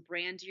want some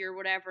brandy or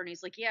whatever?" And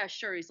he's like, "Yeah,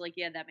 sure." He's like,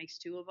 "Yeah, that makes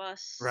 2 of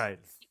us." Right.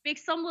 He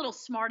makes some little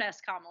smart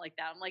ass comment like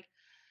that. I'm like,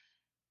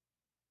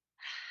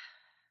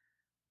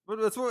 but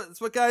that's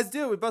what guys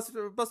do. We bust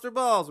our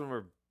balls when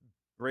we're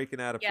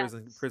breaking out of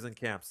prison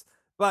camps.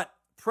 But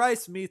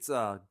Price meets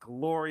a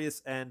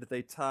glorious end.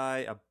 They tie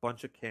a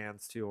bunch of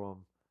cans to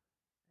him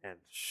and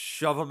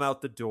shove him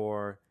out the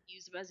door.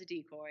 Use him as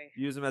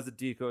a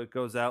decoy. It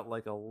goes out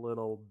like a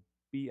little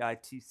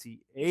bitch.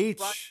 Running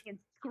and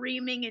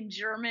screaming in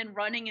German,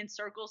 running in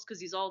circles because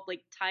he's all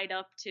like tied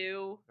up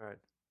too. Right.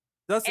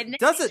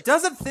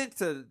 Doesn't think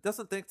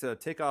to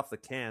take off the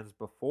cans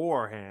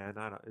beforehand.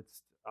 I don't.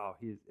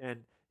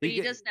 But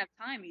he doesn't have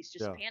time. He's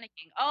just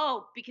panicking.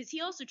 Oh, because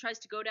he also tries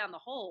to go down the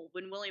hole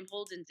when William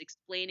Holden's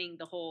explaining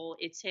the hole.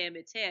 It's him.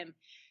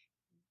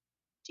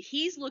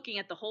 He's looking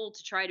at the hole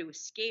to try to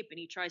escape, and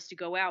he tries to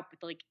go out,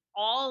 but like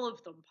all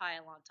of them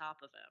pile on top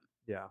of him.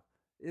 Yeah,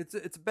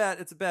 it's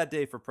a bad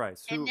day for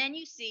Price. And then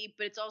you see,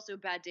 but it's also a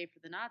bad day for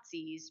the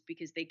Nazis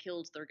because they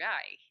killed their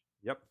guy.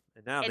 Yep,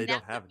 and now they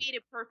don't have it. Made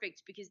it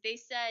perfect because they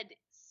said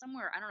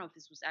somewhere, I don't know if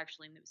this was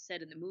actually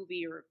said in the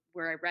movie or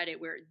where I read it,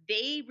 where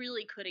they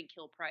really couldn't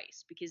kill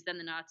Price because then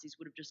the Nazis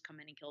would have just come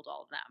in and killed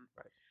all of them.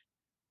 Right.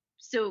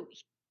 So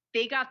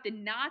they got the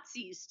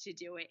Nazis to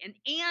do it,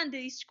 and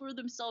they screwed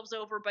themselves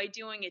over by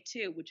doing it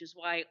too, which is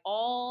why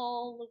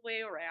all the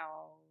way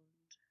around,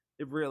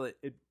 it really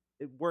it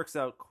works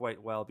out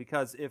quite well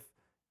because if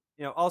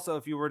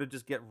you were to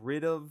just get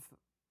rid of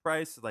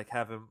Price, like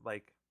have him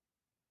like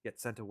get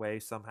sent away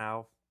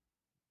somehow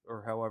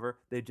or however,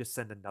 they just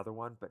send another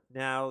one. But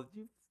now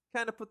you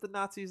kind of put the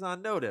Nazis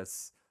on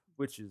notice,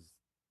 which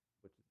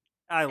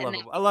I love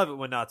it. I love it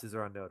when Nazis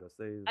are on notice.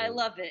 I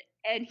love it.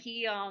 And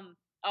he and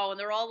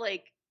they're all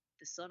like,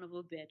 the son of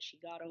a bitch, he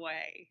got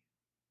away.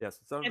 Yes,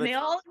 and they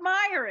all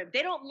admire him.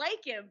 They don't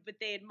like him, but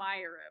they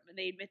admire him, and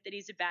they admit that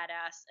he's a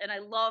badass. And I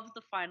love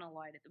the final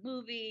line of the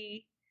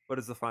movie. What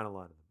is the final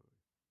line of the movie?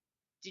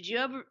 Did you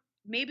ever?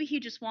 Maybe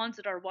he just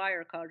wanted our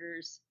wire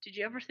cutters. Did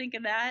you ever think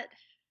of that?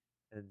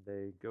 And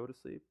they go to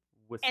sleep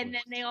whistling.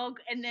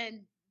 And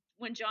then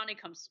when Johnny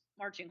comes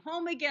marching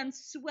home again,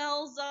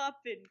 swells up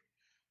and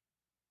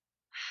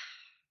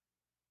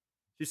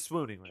she's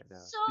swooning right now.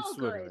 So she's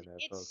good. Right now,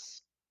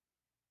 folks.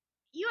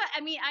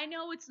 I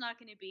know it's not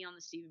going to be on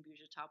the Steven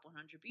Buja Top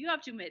 100, but you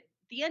have to admit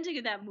the ending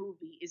of that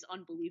movie is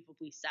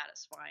unbelievably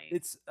satisfying.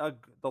 It's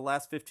the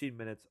last 15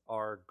 minutes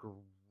are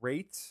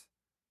great,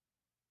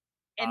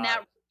 and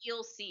that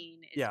reveal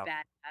scene is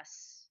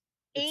badass.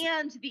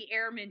 And the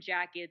airman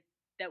jacket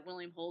that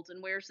William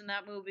Holden wears in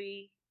that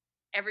movie.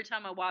 Every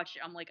time I watch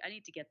it, I'm like, I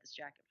need to get this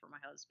jacket for my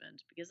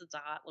husband because it's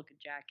a hot looking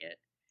jacket.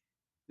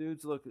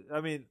 Dudes look.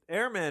 I mean,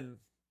 airmen.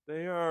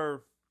 They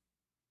are.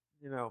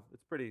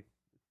 It's pretty.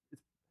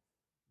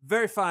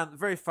 Very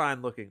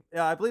fine looking.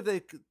 Yeah, I believe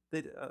they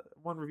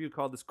one review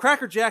called this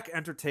Crackerjack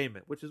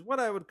Entertainment, which is what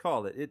I would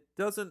call it. It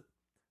doesn't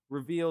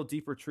reveal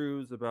deeper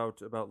truths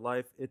about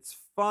life. It's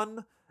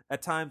fun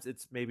at times.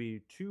 It's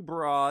maybe too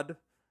broad,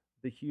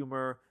 the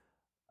humor,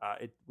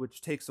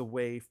 which takes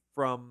away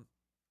from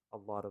a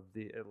lot of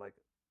the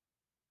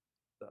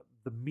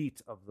the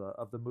meat of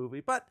the movie.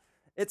 But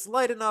it's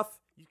light enough.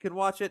 You can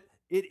watch it.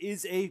 It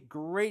is a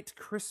great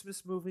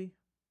Christmas movie.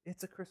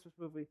 It's a Christmas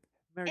movie.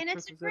 Merry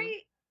Christmas, it's a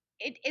great.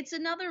 It's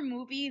another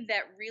movie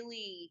that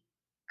really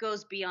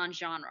goes beyond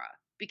genre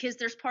because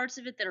there's parts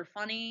of it that are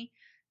funny.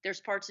 There's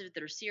parts of it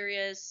that are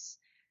serious.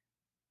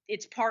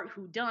 It's part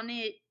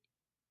whodunit.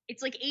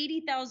 It's like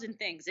 80,000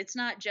 things. It's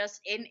not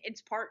just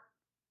it's part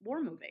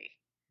war movie.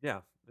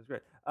 Yeah, it's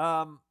great.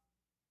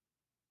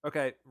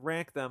 Okay,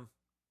 rank them.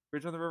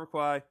 Bridge on the River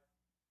Kwai,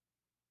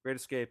 Great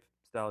Escape,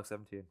 Stalag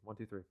 17. 1,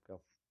 2, 3,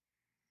 go.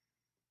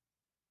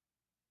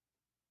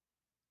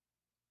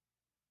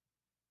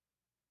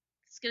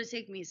 It's gonna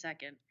take me a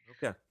second.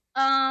 Okay.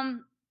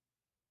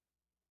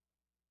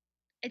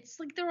 It's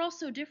like they're all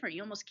so different.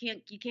 You almost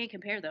can't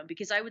compare them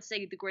because I would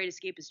say The Great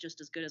Escape is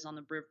just as good as on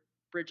the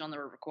Bridge on the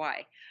River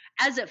Kwai.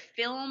 As a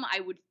film,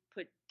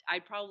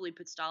 I'd probably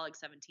put Stalag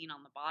 17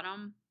 on the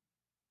bottom,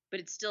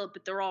 but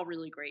they're all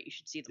really great. You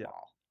should see them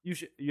all.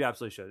 You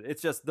absolutely should.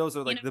 It's just those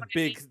are like the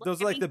big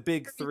the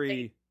big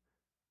three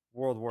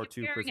World War II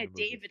prison movies. Comparing a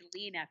David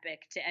Lean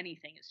epic to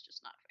anything is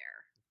just not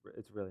fair.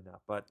 It's really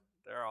not, but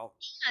they're all.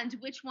 And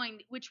which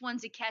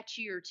one's a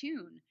catchier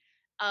tune?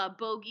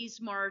 Bogey's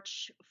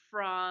March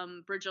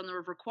from Bridge on the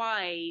River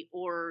Kwai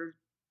or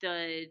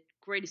the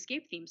Great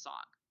Escape theme song.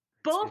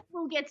 Both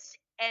will get,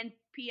 and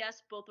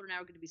P.S. both are now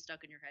going to be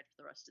stuck in your head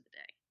for the rest of the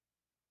day.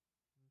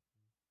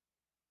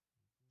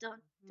 Dun,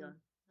 dun,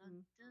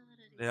 dun, dun,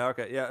 Yeah,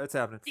 okay. Yeah, it's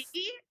happening.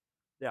 See?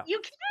 Yeah. You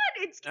can.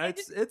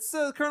 It's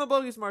Colonel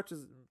Bogey's March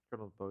is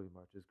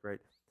great.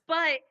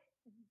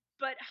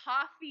 But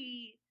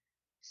Hoffy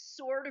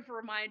sort of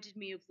reminded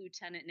me of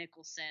Lieutenant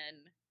Nicholson.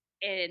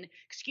 And,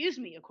 excuse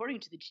me,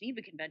 according to the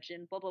Geneva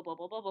Convention, blah, blah, blah,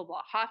 blah, blah, blah,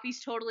 blah.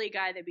 Hoffy's totally a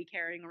guy that'd be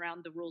carrying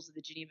around the rules of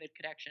the Geneva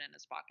Convention in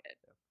his pocket.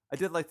 I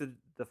did like the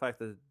fact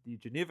that the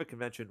Geneva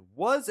Convention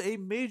was a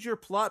major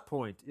plot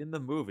point in the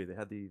movie. They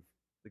had the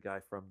guy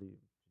from the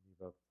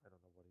Geneva, I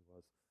don't know what he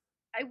was.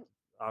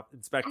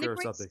 Inspector or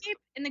something.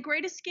 And The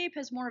Great Escape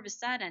has more of a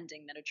sad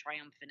ending than a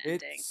triumphant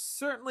ending. It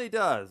certainly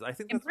does. I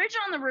think. And Bridge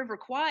on the River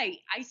Kwai,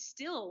 I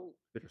still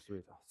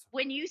bittersweet.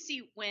 When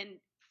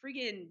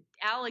friggin'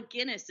 Alec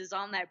Guinness is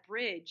on that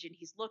bridge and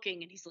he's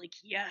looking and he's like,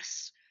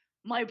 yes,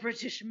 my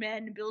British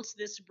men built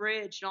this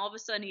bridge, and all of a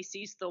sudden he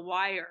sees the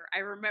wire. I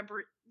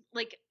remember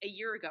like a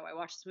year ago I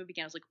watched this movie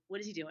again. I was like, what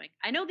is he doing?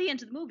 I know the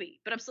end of the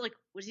movie, but I'm still like,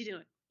 what is he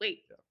doing?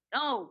 Wait,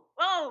 no,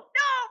 what are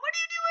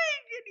you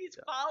doing? And he's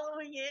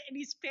following it and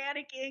he's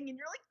panicking and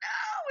you're like,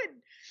 no,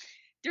 and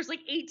there's like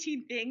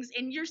 18 things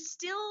and you're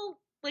still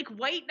like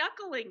white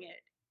knuckling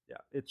it. Yeah,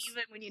 it's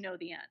even when you know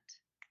the end.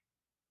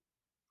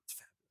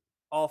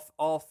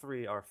 All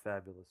three are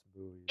fabulous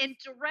movies. And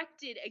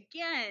directed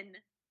again,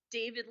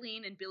 David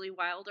Lean and Billy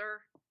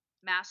Wilder,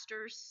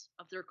 masters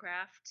of their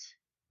craft.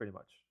 Pretty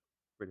much.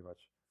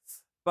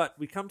 But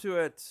we come to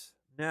it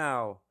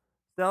now.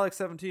 Stalag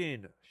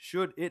 17,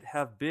 should it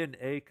have been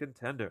a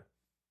contender?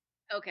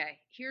 Okay,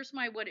 here's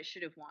my what it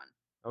should have won.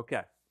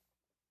 Okay.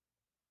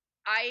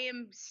 I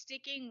am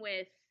sticking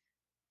with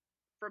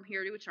From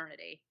Here to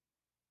Eternity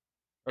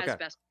as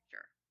Best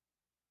Picture.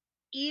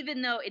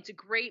 Even though it's a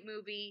great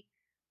movie,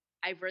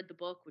 I've read the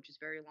book, which is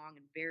very long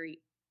and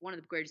one of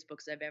the greatest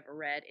books I've ever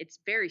read. It's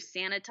very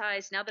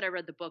sanitized. Now that I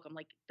read the book, I'm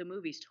like, the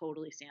movie's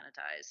totally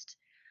sanitized.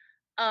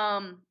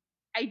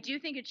 I do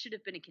think it should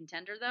have been a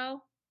contender,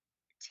 though.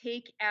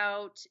 Take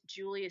out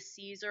Julius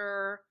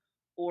Caesar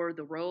or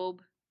The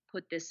Robe.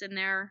 Put this in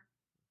there.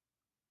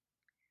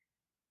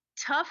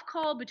 Tough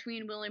call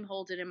between William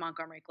Holden and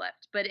Montgomery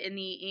Clift. But in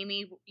the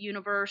Amy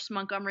universe,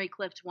 Montgomery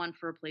Clift won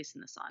for A Place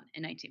in the Sun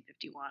in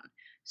 1951.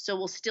 So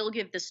we'll still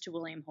give this to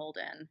William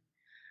Holden.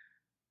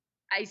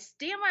 I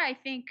stand by, I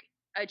think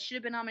it should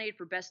have been nominated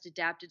for Best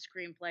Adapted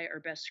Screenplay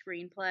or Best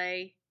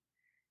Screenplay.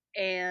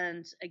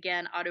 And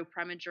again, Otto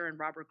Preminger and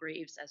Robert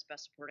Graves as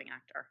Best Supporting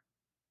Actor.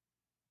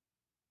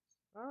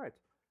 All right.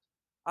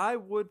 I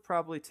would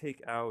probably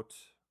take out,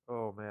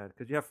 oh man,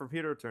 because you have From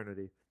Here to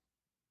Eternity.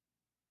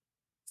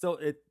 Still,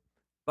 it,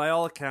 by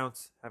all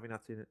accounts, having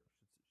not seen it,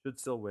 should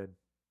still win.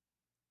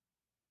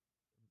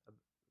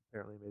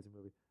 Apparently amazing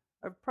movie.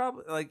 I've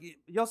probably,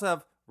 you also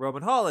have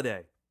Roman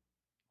Holiday.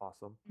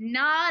 Awesome.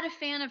 Not a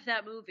fan of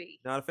that movie.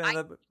 Not a fan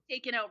of that.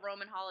 Taken out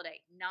Roman Holiday.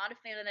 Not a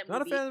fan of that movie.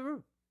 Not a fan of the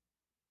movie.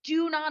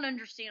 Do not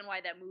understand why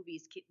that movie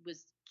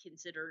was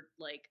considered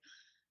like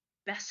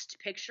Best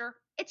Picture.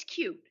 It's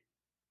cute.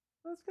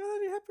 That's gotta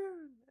be happy.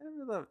 I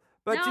love it.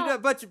 But no. you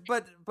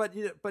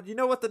know, but you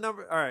know what the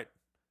number? All right.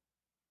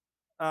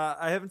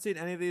 I haven't seen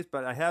any of these,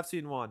 but I have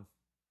seen one.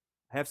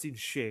 I have seen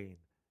Shane,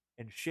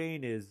 and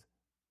Shane is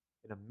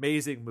an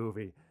amazing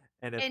movie.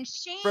 And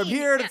Shane, From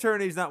Here to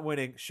Eternity is not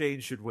winning, Shane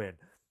should win.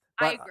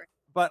 But, I agree.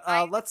 But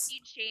I let's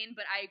seen Shane,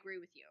 but I agree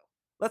with you.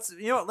 Let's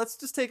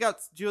just take out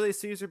Julius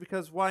Caesar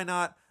because why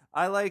not?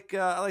 I like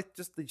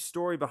just the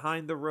story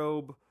behind The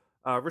Robe.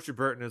 Richard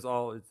Burton is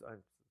all. I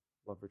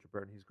love Richard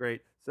Burton. He's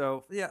great.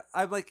 So yeah,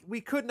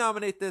 we could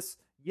nominate this.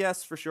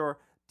 Yes, for sure.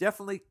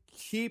 Definitely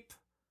keep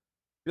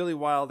Billy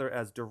Wilder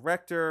as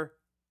director.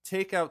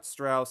 Take out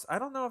Strauss. I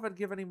don't know if I'd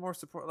give any more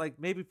support. Like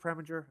maybe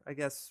Preminger. I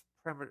guess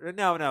Preminger.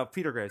 No,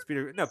 Peter Graves.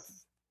 Peter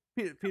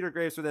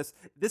Graves for this.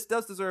 This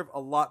does deserve a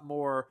lot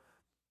more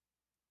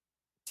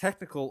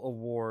technical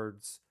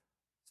awards.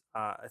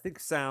 I think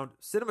sound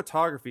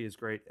cinematography is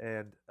great,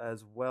 and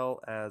as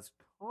well as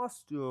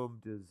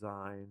costume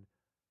design.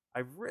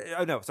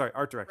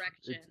 Art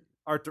direction.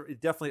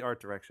 Definitely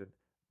art direction.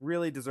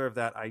 Really deserve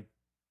that. I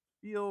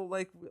feel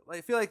like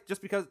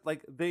just because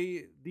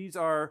it's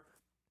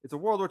a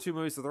World War II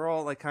movie, so they're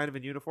all like kind of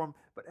in uniform,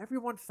 but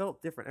everyone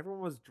felt different.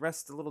 Everyone was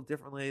dressed a little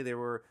differently. They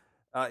were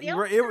they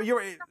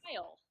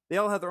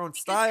all had their own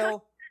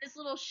style. This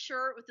little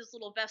shirt with this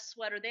little vest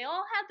sweater. They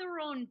all had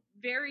their own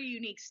very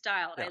unique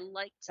style. And I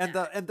liked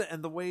that.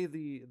 And the way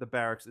the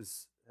barracks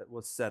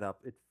was set up,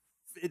 it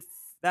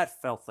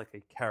that felt like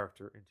a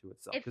character into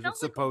itself because it's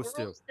supposed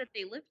to. That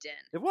they lived in.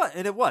 It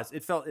was.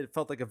 It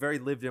felt like a very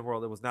lived in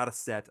world. It was not a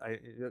set.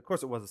 Of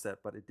course it was a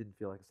set, but it didn't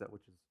feel like a set,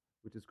 which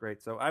is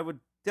great. So I would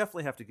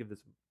definitely have to give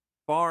this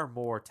far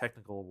more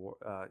technical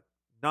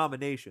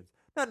nominations,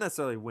 not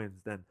necessarily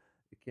wins than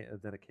it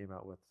came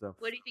out with. So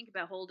what do you think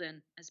about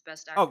Holden as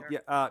Best Actor? Oh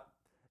yeah,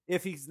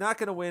 if he's not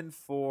going to win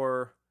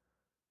for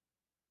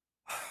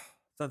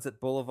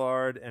Sunset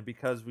Boulevard, and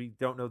because we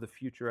don't know the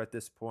future at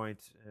this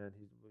point, and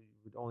he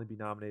would only be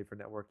nominated for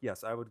network,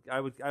 yes, I would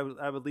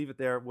leave it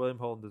there. William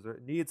Holden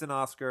needs an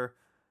Oscar.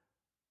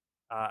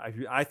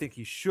 I think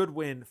he should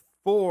win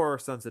for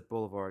Sunset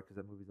Boulevard because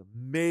that movie's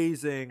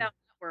amazing.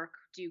 Network.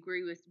 Do you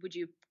agree with? Would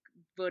you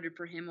voted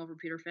for him over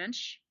Peter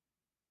Finch?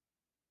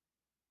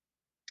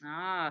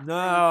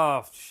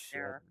 No, shit.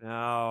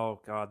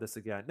 No, God, this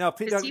again. No,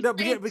 because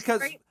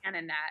great man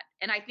in that,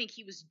 and I think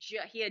he was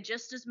he had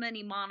just as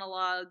many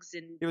monologues,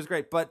 and it was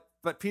great. But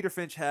Peter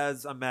Finch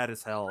has a Mad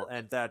as Hell,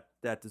 and that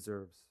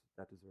deserves it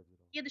all.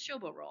 He had the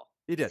showboat role.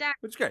 He did, exactly.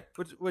 Which is great.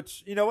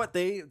 Which you know what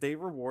they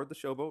reward the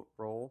showboat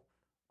role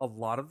a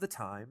lot of the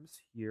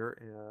times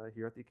here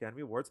at the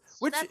Academy Awards,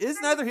 which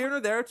is neither here nor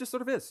there. It just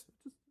sort of is.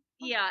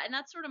 Yeah, and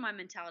that's sort of my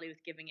mentality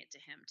with giving it to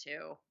him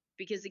too.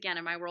 Because again,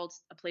 In My World,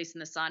 A Place in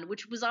the Sun,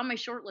 which was on my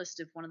short list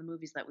of one of the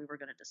movies that we were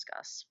going to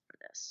discuss for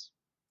this.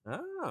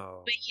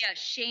 Oh. But yeah,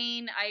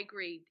 Shane, I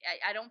agree.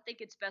 I don't think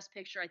it's Best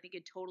Picture. I think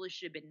it totally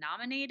should have been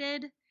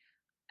nominated.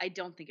 I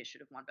don't think it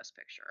should have won Best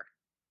Picture.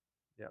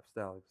 Yeah,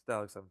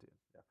 Stalag 17.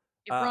 Yeah.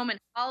 If Roman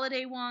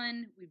Holiday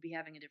won, we'd be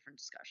having a different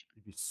discussion.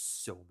 You'd be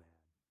so mad.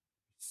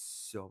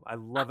 I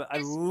love it. I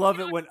love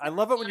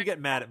it when you get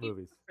mad at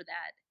movies. For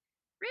that.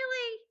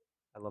 Really?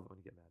 I love it when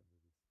you get mad at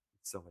movies.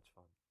 It's so much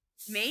fun.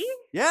 Me?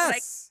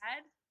 Yes.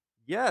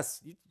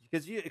 Yes,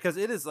 because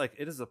it is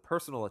a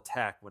personal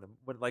attack when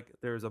like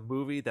there's a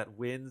movie that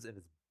wins and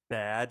is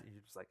bad, and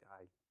you're just like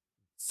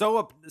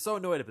so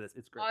annoyed about this.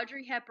 It's great.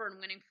 Audrey Hepburn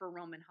winning for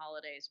Roman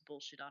Holiday is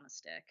bullshit on a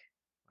stick.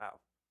 Wow.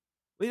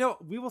 Well,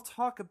 we will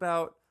talk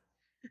about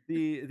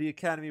the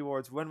Academy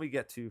Awards when we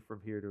get to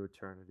From Here to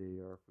Eternity,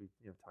 or if we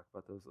talk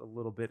about those a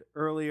little bit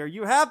earlier.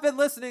 You have been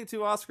listening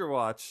to Oscar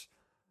Watch.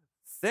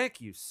 Thank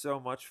you so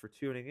much for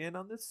tuning in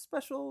on this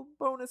special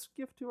bonus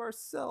gift to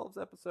ourselves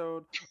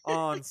episode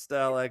on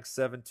Stalag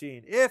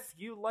 17. If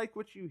you like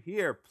what you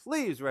hear,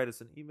 please write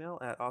us an email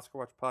at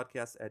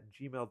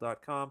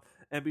oscarwatchpodcast@gmail.com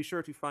and be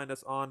sure to find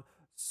us on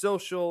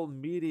social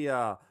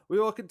media. We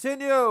will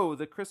continue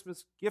the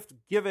Christmas gift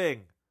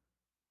giving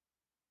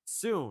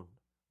soon.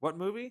 What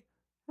movie?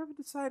 Haven't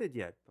decided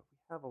yet, but we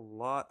have a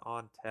lot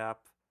on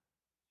tap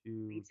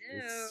to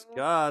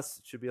discuss.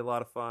 It should be a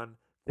lot of fun.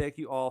 Thank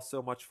you all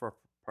so much for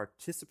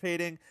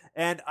participating,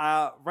 and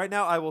right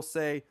now I will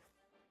say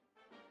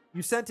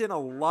you sent in a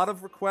lot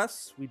of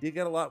requests. We did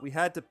get a lot. We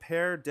had to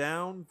pare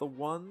down the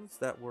ones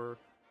that were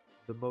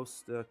the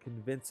most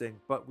convincing,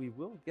 but we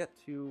will get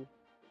to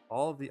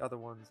all of the other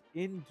ones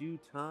in due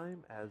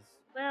time as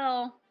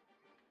the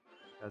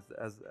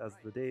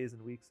days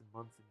and weeks and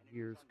months and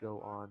years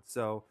go on.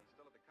 So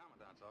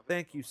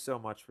thank you so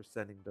much for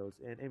sending those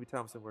in. Amy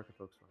Thomason, where can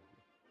folks find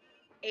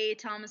you?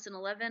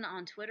 Thomason11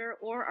 on Twitter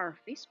or our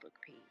Facebook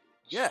page.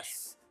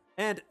 Yes.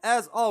 And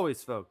as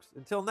always, folks,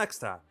 until next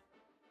time,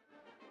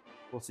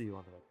 we'll see you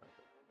on the red carpet.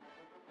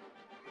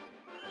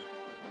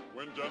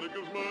 When Johnny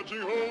comes marching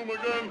home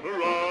again,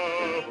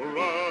 hurrah,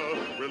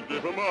 hurrah, we'll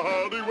give him a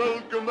hearty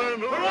welcome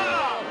then, hurrah!